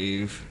different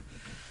wave.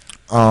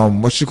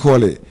 What you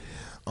call it?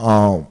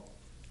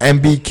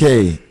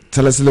 MBK.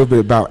 Tell us a little bit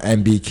about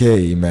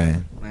MBK,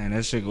 man. Man,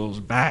 that shit goes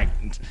back.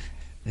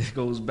 It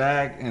goes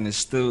back, and it's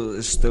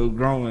still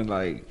growing.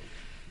 Like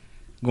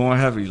going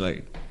heavy.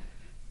 Like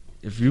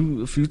if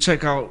you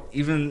check out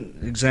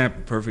even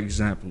perfect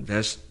example.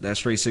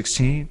 That's Ray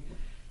 16.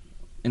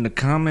 In the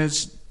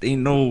comments, they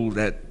know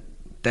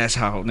that's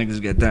how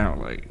niggas get down.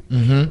 Like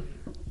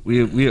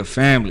we a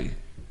family,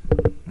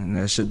 and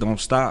that shit don't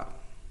stop.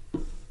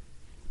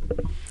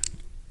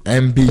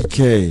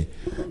 MBK,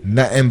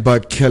 nothing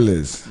but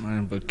killers.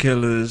 Nothing but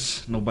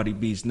killers. Nobody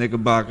beats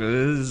Knickerbocker.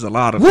 There's a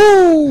lot of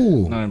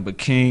Woo! Nothing but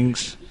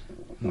kings.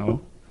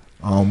 No.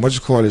 What you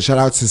call it? Shout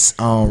out to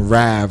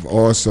Rav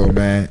also,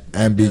 man.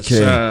 MBK,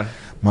 Yes,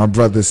 my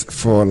brothers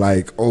for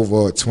like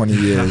over 20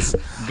 years.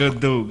 Good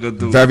dude.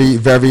 Very,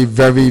 very,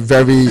 very,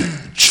 very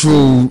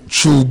true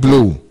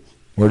blue.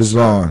 Word is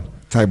on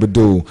type of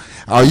dude.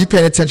 Are you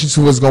paying attention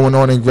to what's going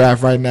on in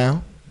Graph right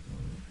now?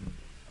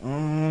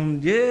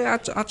 Yeah,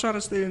 I try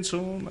to stay in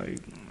tune. Like,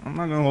 I'm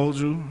not gonna hold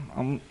you.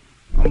 I'm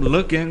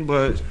looking,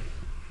 but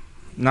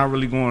not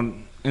really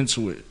going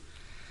into it.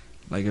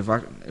 Like, if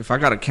I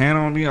got a can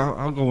on me,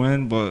 I'll go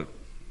in, but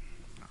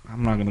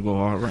I'm not gonna go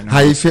hard right now. How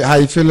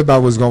you feel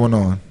about what's going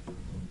on?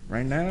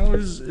 Right now,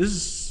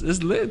 it's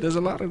lit. There's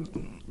a lot of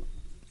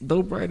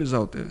dope writers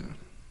out there.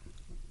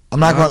 I'm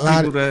not gonna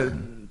lie. People that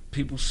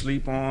people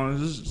sleep on.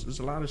 There's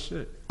a lot of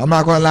shit. I'm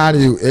not gonna lie to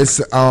you. It's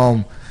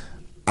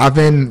I've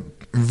been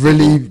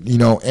really,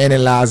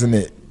 analyzing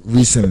it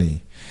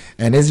recently,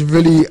 and it's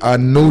really a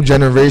new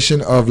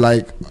generation of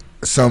like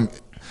some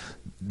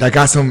that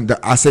got some.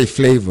 I say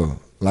flavor.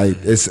 Like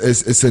it's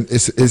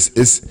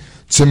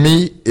to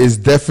me, it's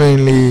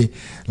definitely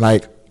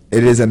like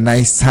it is a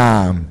nice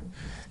time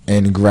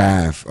in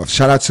Graph.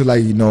 Shout out to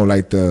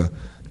like the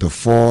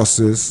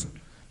Forces,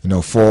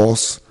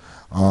 False,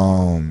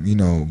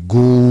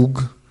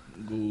 Goog,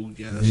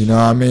 yes. you know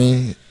what I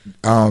mean,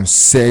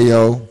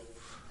 Sayo,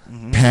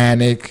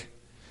 Panic.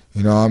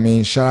 You know what I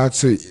mean? Shout out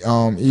to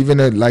even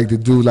to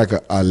do like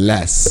a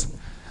less.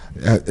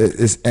 But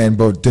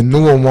the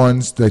newer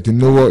ones, like the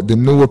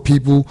newer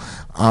people,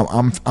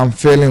 I'm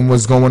feeling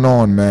what's going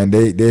on, man.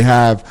 They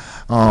have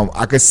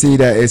I could see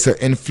that it's an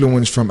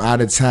influence from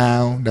out of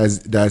town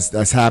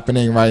that's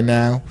happening right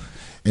now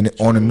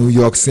on the New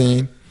York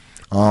scene.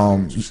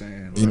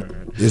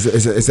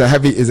 It's a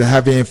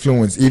heavy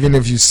influence. Even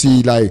if you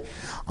see like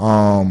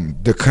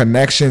the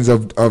connections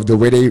of the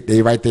way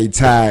they write their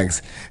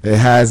tags, it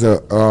has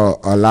a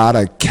lot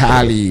of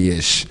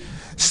Cali-ish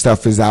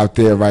stuff is out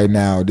there right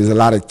now. There's a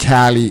lot of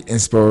Cali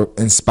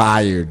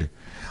inspired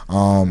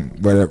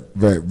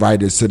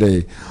writers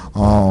today.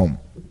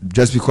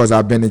 Just because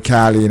I've been to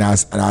Cali and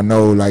I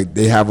know like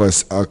they have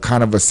a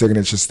kind of a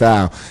signature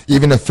style.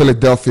 Even in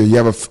Philadelphia, you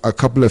have a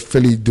couple of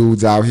Philly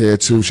dudes out here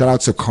too. Shout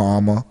out to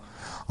Karma.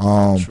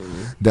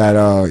 That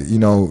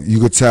you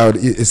could tell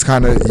it's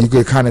kind of you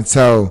could kind of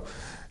tell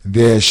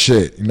their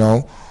shit,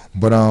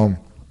 but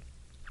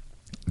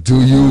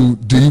do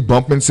you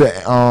bump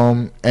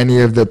into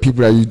any of the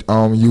people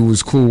that you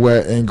was cool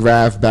with in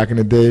Graph back in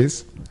the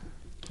days?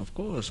 Of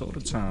course, all the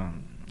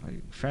time.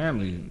 Like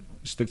family,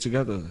 stick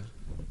together.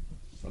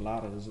 There's a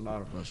lot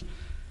of us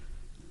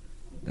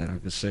that I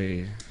could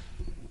say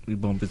we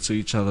bump into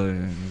each other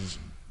and it's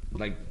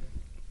like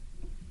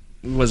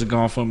we wasn't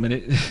gone for a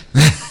minute.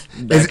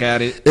 Back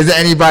at it. Is there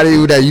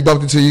anybody that you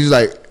bumped into you was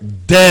like,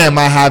 damn,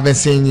 I haven't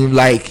seen you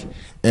like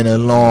in a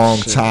long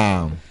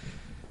time?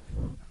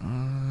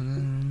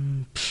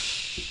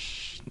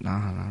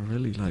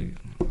 really. Like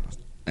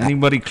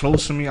anybody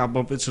close to me, I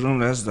bump into them.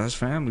 That's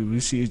family. We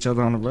see each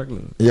other on the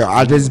regular. Yeah,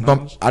 I just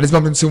bumped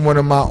into one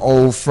of my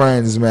old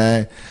friends,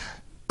 man.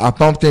 I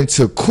bumped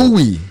into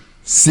Cooey,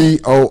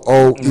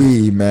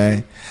 Cooe,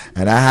 man,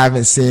 and I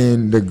haven't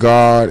seen the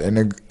guard in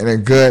a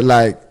good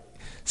like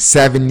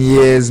 7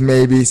 years,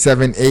 maybe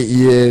 7, 8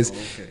 years.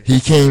 Okay. He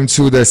came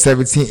to the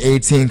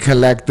 1718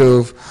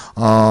 Collective,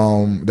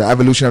 the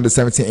evolution of the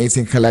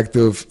 1718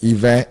 Collective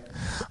event.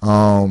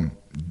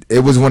 It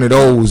was one of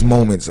those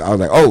moments. I was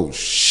like, oh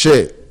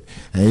shit,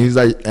 and he was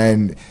like,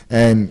 and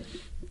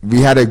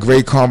we had a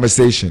great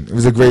conversation. It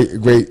was a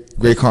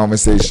great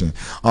conversation.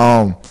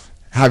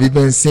 Have you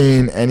been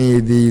seeing any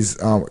of these?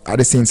 I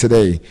just seen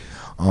today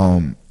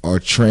a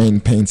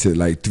train painted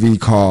like 3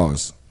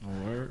 cars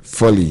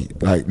fully.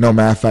 Like, no,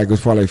 matter of fact, it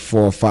was probably like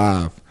 4 or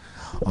 5.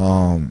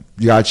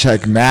 You gotta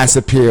check Mass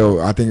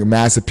Appeal. I think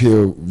Mass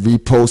Appeal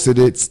reposted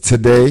it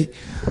today.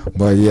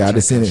 But yeah, I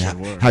just seen it.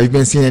 Have you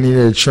been seeing any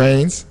of the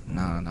trains?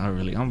 Nah, not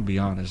really. I'm gonna be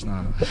honest.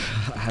 Nah,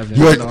 I haven't.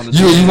 You're a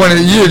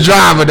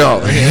driver though.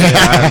 Yeah, I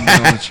haven't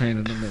been on the train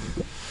in a minute.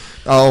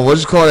 What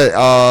you call it?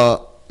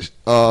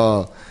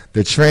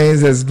 The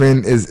trains has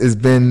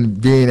been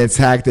being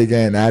attacked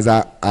again, as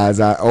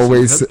I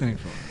always say.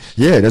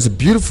 Yeah, that's a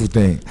beautiful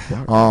thing.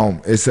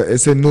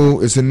 It's a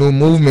new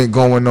movement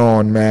going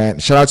on, man.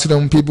 Shout out to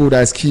them people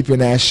that's keeping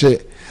that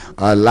shit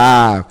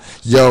alive.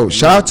 Yo,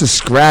 shout out to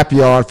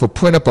Scrapyard for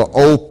putting up an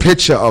old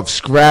picture of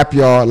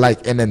Scrapyard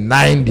like in the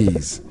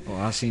 90s. Oh,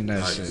 I seen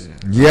that shit.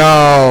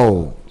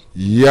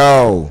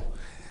 Yo,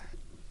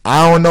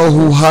 I don't know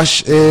who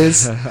Hush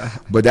is,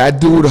 but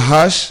that dude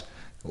Hush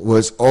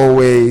was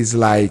always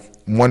like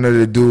one of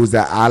the dudes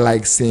that I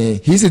like seeing.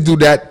 He used to do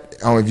that.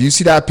 If you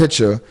see that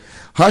picture,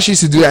 Hush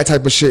used to do that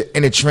type of shit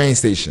in a train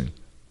station.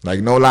 Like,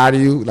 no lie to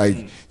you.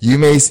 Like, you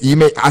may.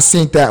 I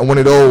seen that one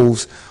of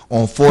those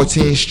on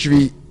 14th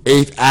Street,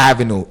 8th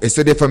Avenue. It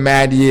stood there for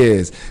mad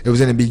years. It was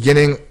in the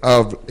beginning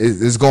of.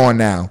 It's gone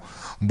now,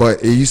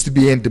 but it used to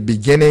be in the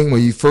beginning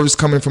when you first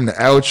coming from the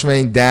L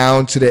train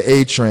down to the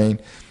A train.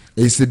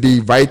 It used to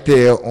be right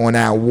there on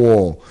that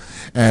wall,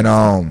 and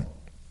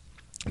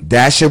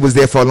that shit was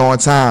there for a long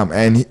time.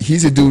 And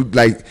he's a dude,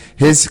 like,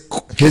 his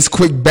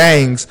quick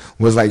bangs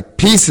was like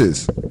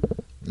pieces.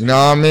 You know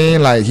what I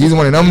mean? Like, he's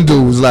one of them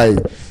dudes. Like,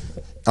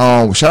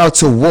 shout out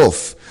to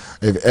Wolf.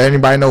 If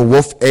anybody know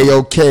Wolf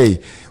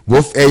AOK,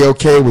 Wolf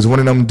AOK was one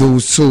of them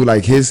dudes too.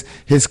 Like, his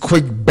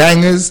quick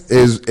bangers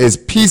is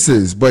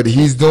pieces, but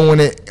he's doing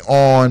it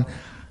on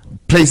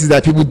places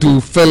that people do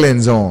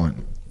fill-ins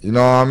on. You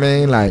know what I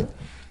mean? Like,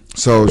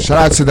 so shout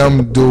out to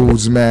them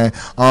dudes, man.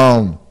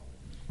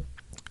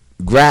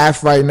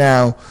 Graph right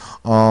now,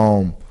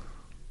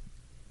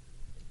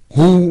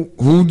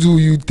 who do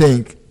you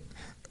think,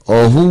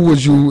 or who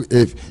would you,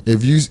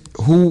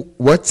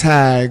 what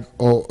tag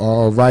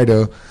or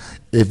writer,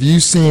 if you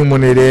seen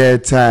one of their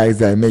tags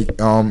that make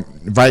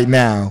right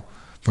now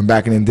from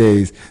back in the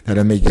days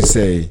that'll make you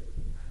say,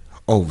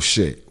 oh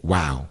shit,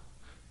 wow,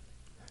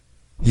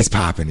 he's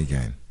popping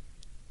again?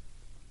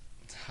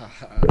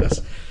 That's,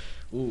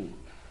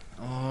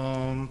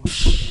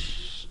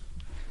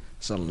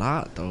 it's a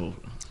lot though.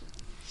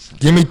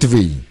 Give me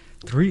 3.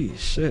 3,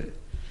 shit.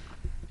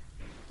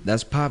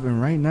 That's popping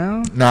right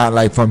now? Nah,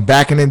 like from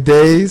back in the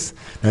days,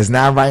 that's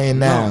not right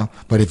now. No.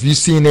 But if you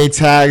seen they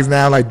tags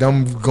now, like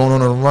them going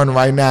on a run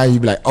right now, you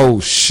be like, oh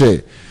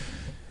shit,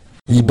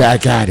 he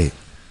back at it.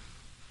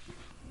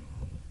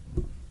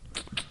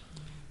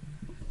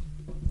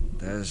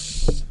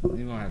 That's,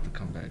 you gonna have to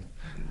come back.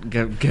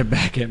 Get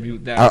back at me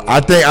with that.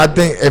 I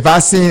think if I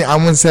seen, I'm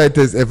gonna say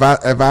this, if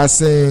I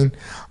seen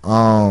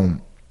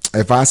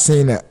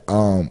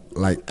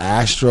like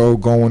Astro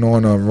going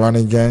on a run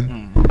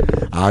again,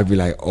 I'd be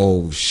like,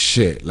 oh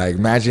shit. Like,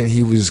 imagine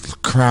he was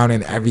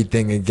crowning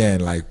everything again,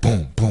 like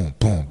boom, boom,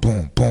 boom,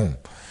 boom, boom.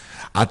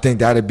 I think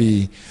that'd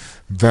be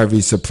very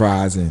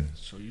surprising.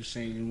 So you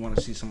saying you want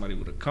to see somebody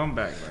with a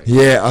comeback, right?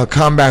 Yeah, a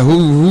comeback.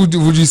 Who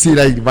would you see,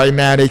 like, right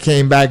now they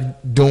came back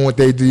doing what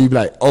they do, you'd be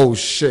like, oh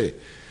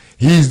shit,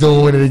 he's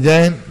doing it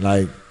again?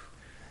 Like,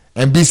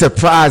 and be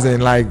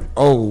surprising, like,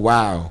 oh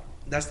wow.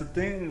 That's the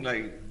thing,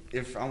 like,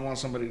 if I want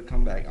somebody to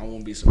come back, I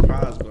won't be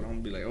surprised, but I'm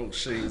gonna be like, "Oh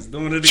shit, he's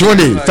doing it again."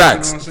 Truly, like,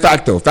 facts, you know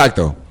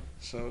facto.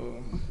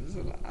 So there's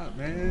a lot,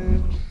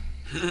 man.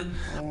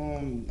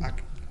 I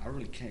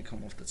really can't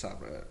come off the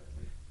top of that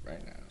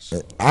right now.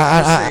 So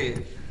I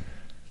say,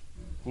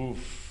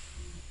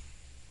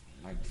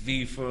 like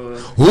Vifa,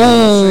 shit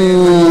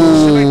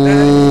like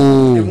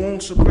that. It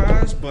won't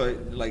surprise,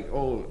 but like,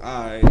 oh,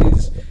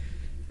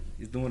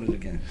 he's doing it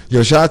again.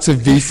 Yo, shout out to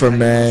Vifa,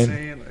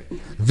 man.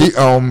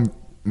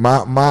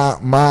 My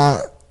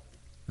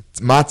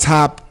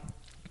top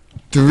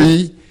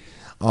 3,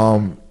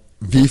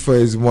 Vifa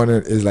is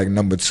like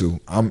number 2.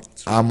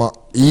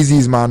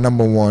 Easy's my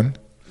number 1.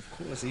 Of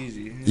course,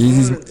 Easy.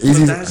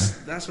 Easy's.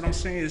 That's what I'm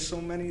saying. There's so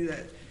many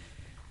that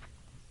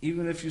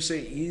even if you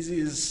say Easy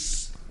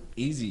is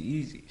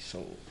easy.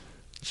 So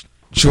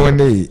True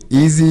indeed.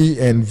 Easy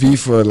and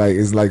Vifa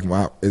is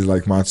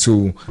like my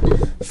 2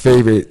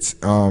 favorites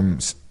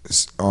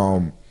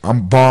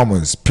I'm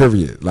bombers,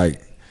 period.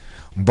 Like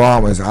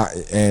bombers.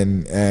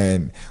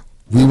 And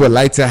we would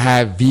like to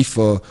have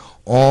Vifa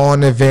on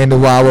the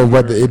Vandal Hour,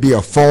 whether it be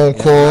a phone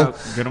call.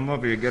 Get them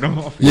up here. Get them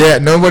up here. Yeah,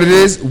 know what it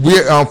is? We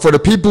for the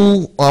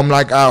people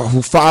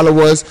who follow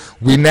us,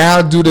 we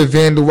now do the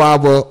Vandal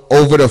Hour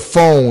over the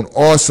phone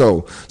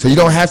also. So you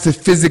don't have to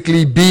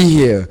physically be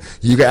here.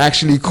 You can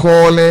actually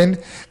call in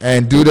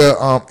and do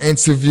the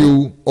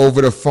interview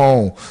over the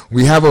phone.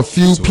 We have a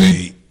few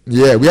people.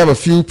 Yeah, we have a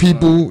few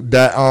people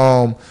that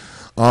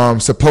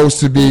supposed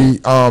to be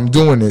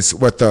doing this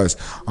with us.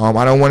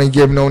 I don't want to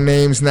give no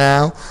names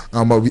now,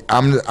 but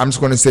I'm just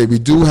going to say we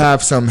do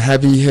have some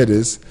heavy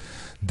hitters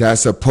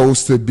that's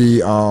supposed to be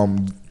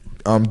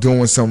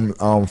doing some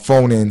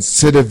phone-ins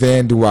to the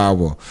Vandal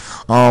Hour.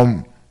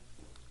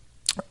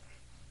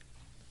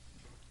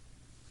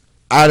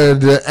 Out of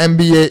the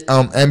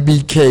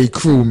MBK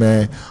crew,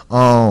 man,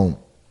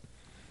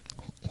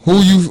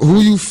 who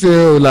you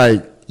feel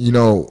like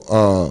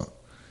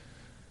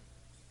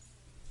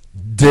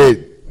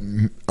did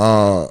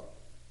a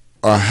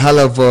hell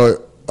of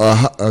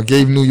a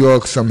gave New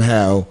York some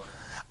hell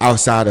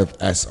outside of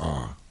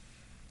SR?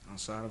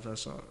 Outside of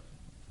SR.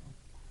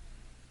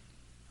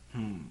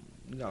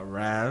 You got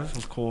Rav,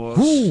 of course.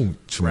 Who?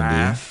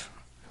 Rav.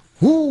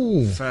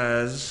 Who?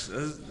 Fez.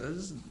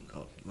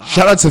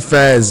 Shout out to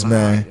Fez,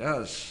 man.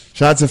 Yes.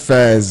 Shout out to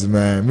Fez,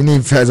 man. We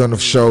need Fez on the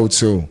show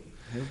too.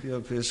 He'll be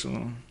up here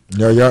soon.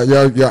 Yo.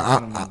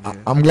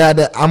 I'm glad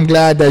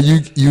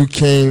that you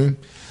came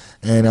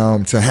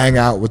and to hang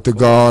out with the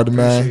guard,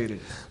 man.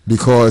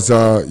 Because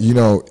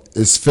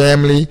it's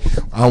family.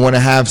 I want to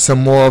have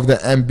some more of the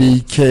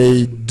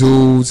MBK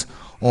dudes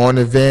on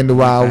the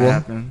Vandal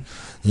Hour.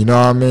 You know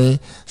what I mean?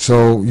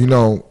 So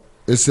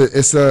it's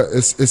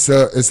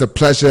a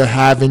pleasure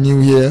having you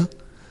here.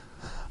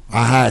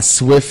 I had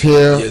Swift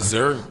here. Yes,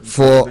 sir.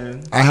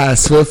 I had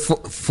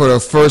Swift for the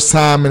first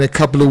time in a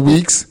couple of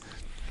weeks.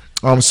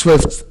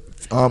 Swift,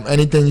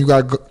 anything you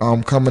got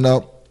coming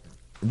up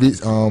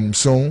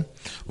soon?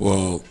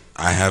 Well,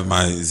 I have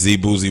my Z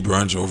Boozy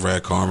brunch over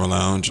at Karma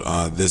Lounge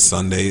this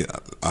Sunday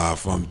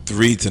from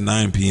 3 to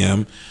 9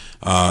 p.m.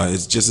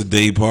 It's just a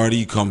day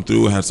party. Come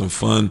through, have some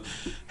fun.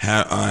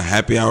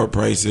 Happy hour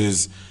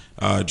prices,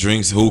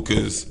 drinks,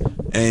 hookahs,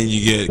 and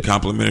you get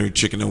complimentary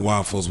chicken and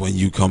waffles when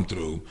you come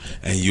through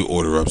and you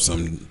order up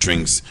some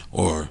drinks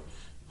or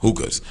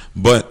hookahs.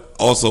 But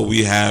also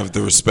we have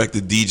the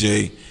Respected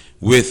DJ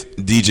with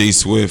DJ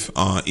Swift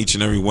each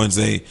and every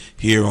Wednesday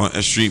here on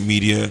S Street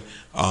Media.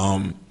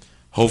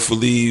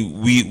 Hopefully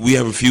we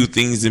have a few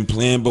things in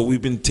plan, but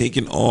we've been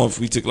taking off.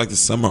 We took like the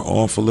summer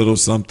off a little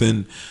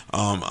something.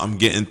 I'm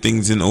getting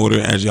things in order,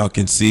 as y'all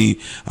can see.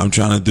 I'm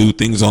trying to do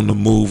things on the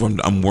move.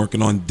 I'm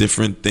working on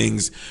different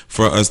things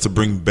for us to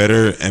bring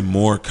better and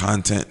more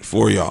content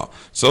for y'all.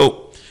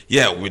 So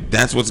yeah,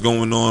 that's what's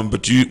going on.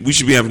 But we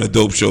should be having a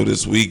dope show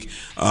this week.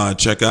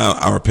 Check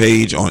out our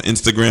page on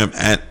Instagram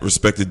at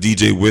Respected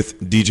DJ with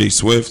DJ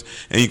Swift,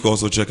 and you can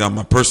also check out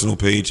my personal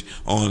page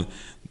on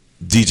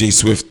DJ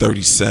Swift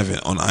 37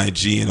 on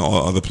IG and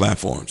all other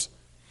platforms.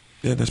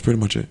 Yeah, that's pretty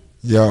much it.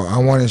 Yo, I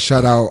want to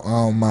shout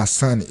out my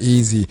son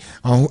Easy.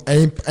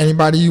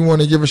 Anybody you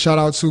want to give a shout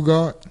out to,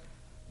 God?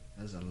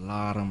 There's a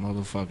lot of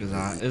motherfuckers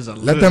out.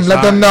 Let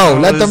them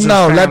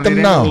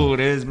know. Who it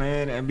is,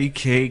 man.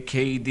 MBK,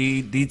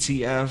 KD,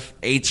 DTF,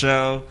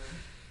 HL,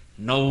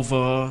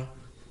 Nova,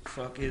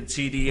 fucking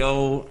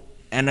TDO,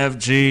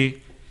 NFG,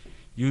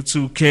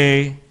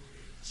 U2K.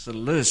 It's a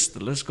list.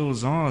 The list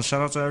goes on.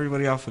 Shout out to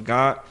everybody I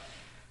forgot.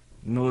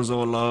 You know it's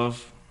all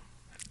love.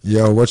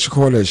 Yo,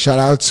 shout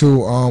out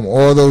to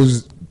all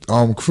those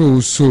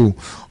crews too.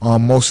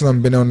 Most of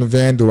them been on the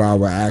Vandal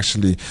Hour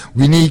actually.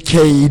 We need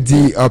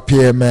KED up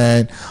here,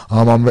 man.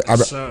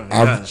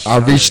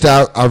 I reached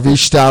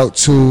out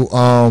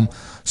to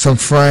some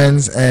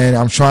friends, and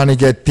I'm trying to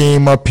get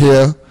Theme up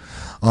here.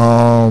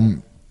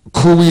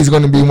 Kui is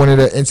going to be one of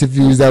the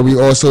interviews that we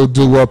also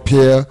do up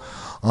here.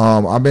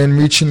 I've been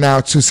reaching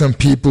out to some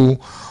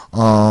people.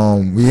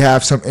 We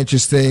have some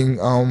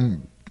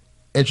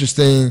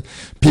interesting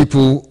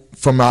people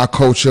from our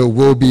culture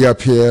will be up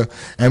here,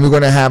 and we're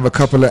gonna have a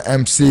couple of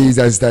MCs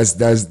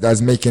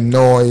that's making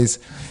noise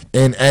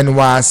in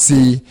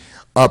NYC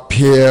up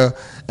here.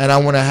 And I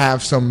want to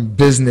have some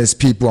business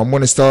people. I'm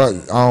going to start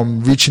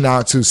reaching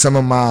out to some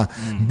of my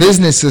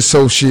business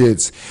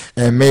associates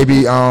and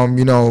maybe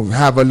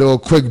have a little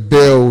quick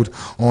build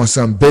on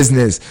some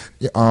business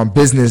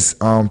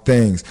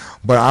things.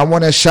 But I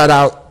want to shout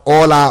out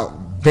all our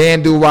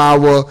Vandal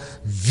Hour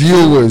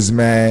viewers,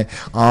 man.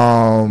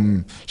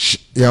 I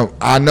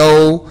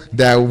know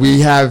that we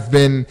have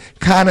been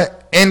kind of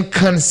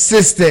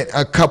inconsistent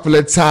a couple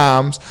of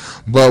times,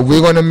 but we're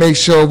going to make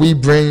sure we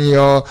bring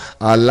y'all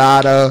a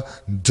lot of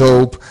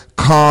dope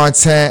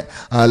content,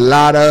 a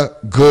lot of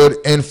good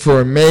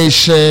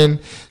information.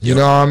 You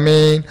know what I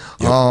mean?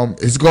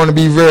 It's going to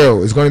be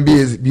real. It's going to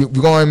be.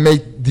 We're going to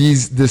make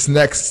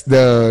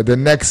the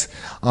next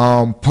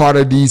part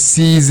of these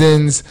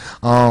seasons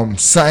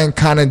something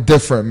kind of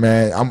different,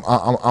 man.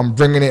 I'm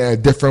bringing it a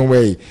different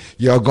way.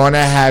 You're going to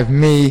have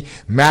me,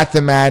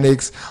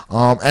 Mathematics,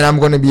 and I'm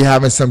going to be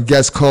having some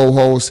guest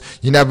co-hosts.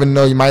 You never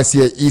know. You might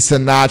see a Issa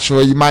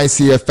Natural. You might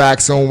see a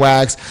Facts on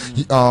Wax.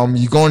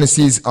 You're going to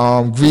see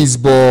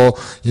Greaseball.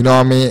 You know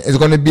what I mean? It's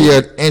going to be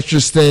an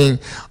interesting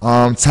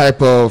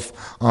type of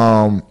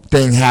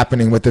thing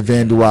happening with the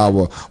Vandal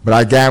Hour. But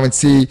I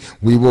guarantee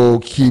we will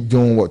keep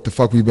doing what the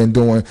fuck we've been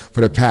doing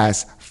for the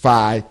past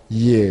 5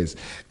 years.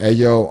 Hey,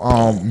 yo,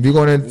 we're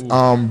going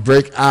to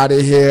break out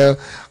of here.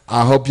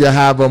 I hope you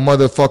have a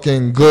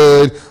motherfucking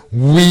good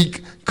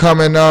week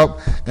coming up.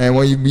 And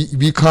when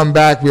we come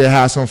back, we'll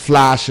have some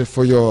flashes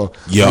for your...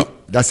 Yep.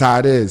 That's how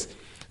it is.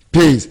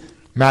 Peace.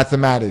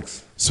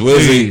 Mathematics.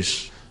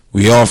 Swizzy,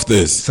 we off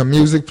this. Some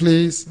music,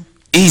 please.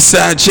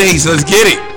 Eastside Chase, let's get it.